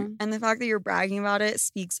are. know. And the fact that you're bragging about it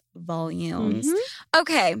speaks volumes. Mhm.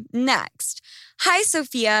 Okay, next. Hi,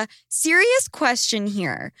 Sophia. Serious question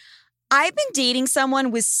here. I've been dating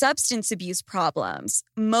someone with substance abuse problems,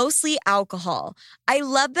 mostly alcohol. I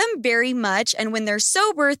love them very much, and when they're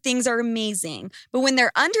sober, things are amazing. But when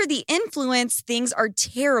they're under the influence, things are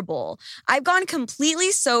terrible. I've gone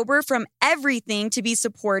completely sober from everything to be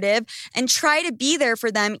supportive and try to be there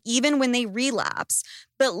for them even when they relapse.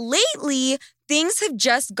 But lately, things have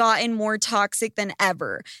just gotten more toxic than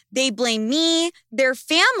ever. They blame me. Their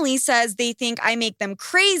family says they think I make them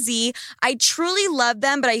crazy. I truly love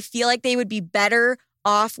them, but I feel like they would be better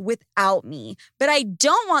off without me. But I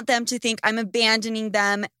don't want them to think I'm abandoning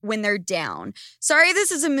them when they're down. Sorry,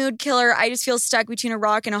 this is a mood killer. I just feel stuck between a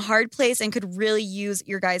rock and a hard place and could really use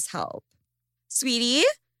your guys' help. Sweetie,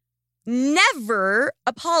 never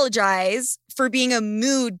apologize for being a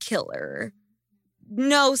mood killer.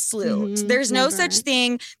 No sleut. Mhm, There's no never. such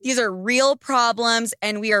thing. These are real problems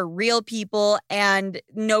and we are real people and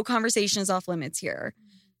no conversation is off limits here.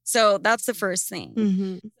 So that's the first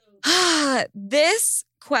thing. Mhm. This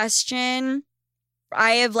question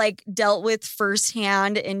I have like dealt with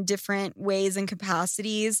firsthand in different ways and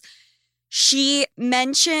capacities. She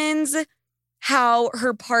mentions how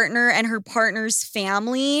her partner and her partner's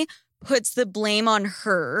family puts the blame on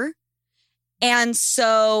her. And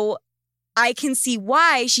so I can see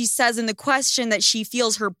why she says in the question that she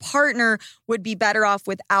feels her partner would be better off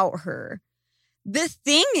without her. The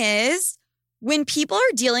thing is, when people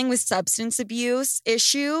are dealing with substance abuse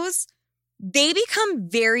issues, they become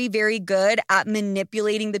very, very good at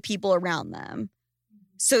manipulating the people around them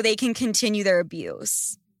so they can continue their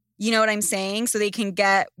abuse. You know what I'm saying? So they can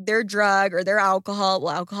get their drug or their alcohol.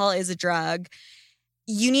 Well, alcohol is a drug.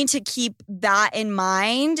 You need to keep that in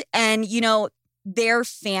mind. And, you know, their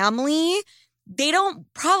family, they don't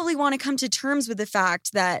probably want to come to terms with the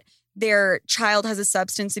fact that their child has a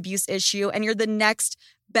substance abuse issue and you're the next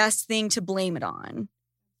best thing to blame it on.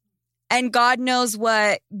 And God knows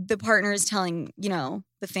what the partner is telling, you know,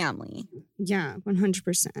 the family. Yeah,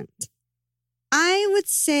 100%. I would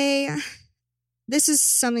say this is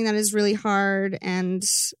something that is really hard and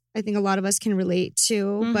I think a lot of us can relate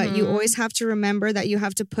to, but you always have to remember that you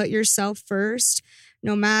have to put yourself first,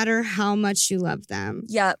 no matter how much you love them.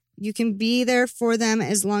 Yep. You can be there for them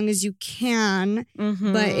as long as you can,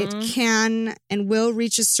 but it can and will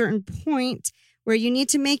reach a certain point where you need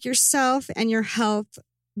to make yourself and your health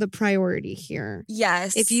the priority here.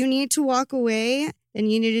 Yes. If you need to walk away, then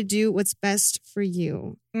you need to do what's best for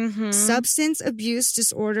you. Substance abuse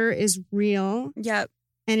disorder is real. Yep.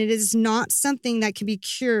 And it is not something that can be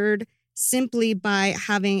cured simply by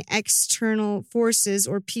having external forces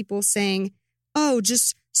or people saying, oh,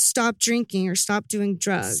 just stop drinking or stop doing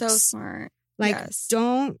drugs. So smart. Like, yes.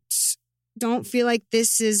 don't feel like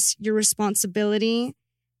this is your responsibility.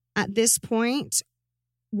 At this point,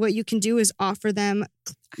 what you can do is offer them,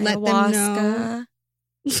 let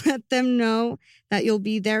them know that you'll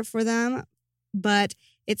be there for them. But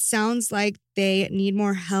it sounds like they need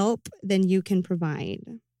more help than you can provide.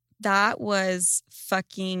 That was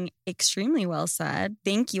fucking extremely well said.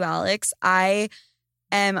 Thank you, Alex. I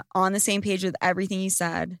am on the same page with everything you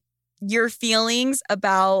said. Your feelings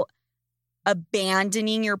about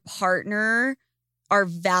abandoning your partner are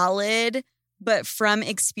valid, but from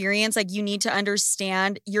experience, like, you need to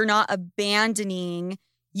understand you're not abandoning.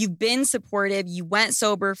 You've been supportive. You went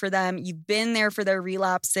sober for them. You've been there for their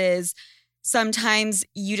relapses. Sometimes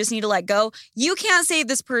you just need to let go. You can't save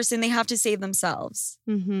this person. They have to save themselves.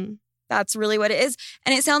 That's really what it is.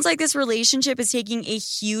 And it sounds like this relationship is taking a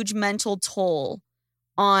huge mental toll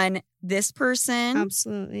on this person.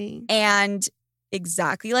 Absolutely. And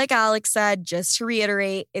exactly like Alex said, just to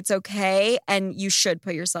reiterate, it's okay. And you should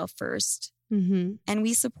put yourself first. And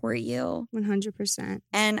we support you. 100%.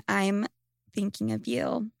 And I'm thinking of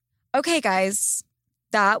you. Okay, guys,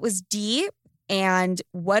 that was deep. And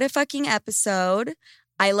what a fucking episode.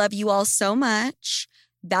 I love you all so much.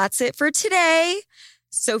 That's it for today.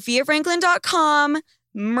 SophiaFranklin.com.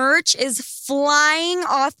 Merch is flying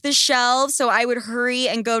off the shelves. So I would hurry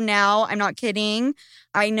and go now. I'm not kidding.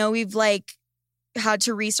 I know we've had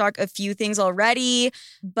to restock a few things already.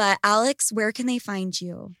 But Alex, where can they find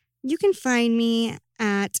you? You can find me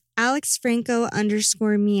at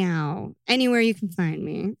AlexFranco_meow. Anywhere you can find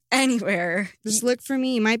me. Anywhere. Just look for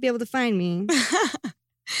me. You might be able to find me.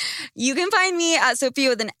 You can find me at Sophia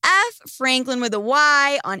with an F, Franklin with a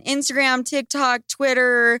Y on Instagram, TikTok,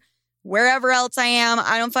 Twitter, wherever else I am.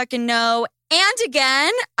 I don't fucking know. And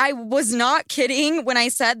again, I was not kidding when I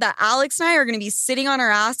said that Alex and I are going to be sitting on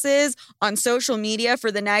our asses on social media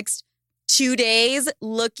for the next 2 days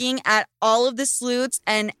looking at all of the sleuths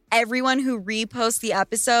and everyone who reposts the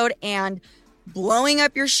episode and blowing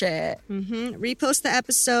up your shit. Repost the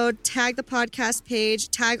episode, tag the podcast page,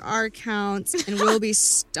 tag our accounts, and we'll be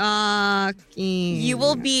stalking. You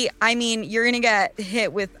will be, you're going to get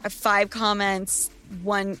hit with 5 comments,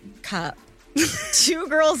 1 cup. 2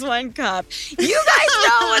 girls, 1 cup. You guys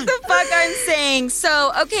know what the fuck I'm saying.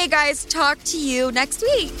 So, okay, guys, talk to you next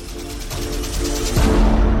week.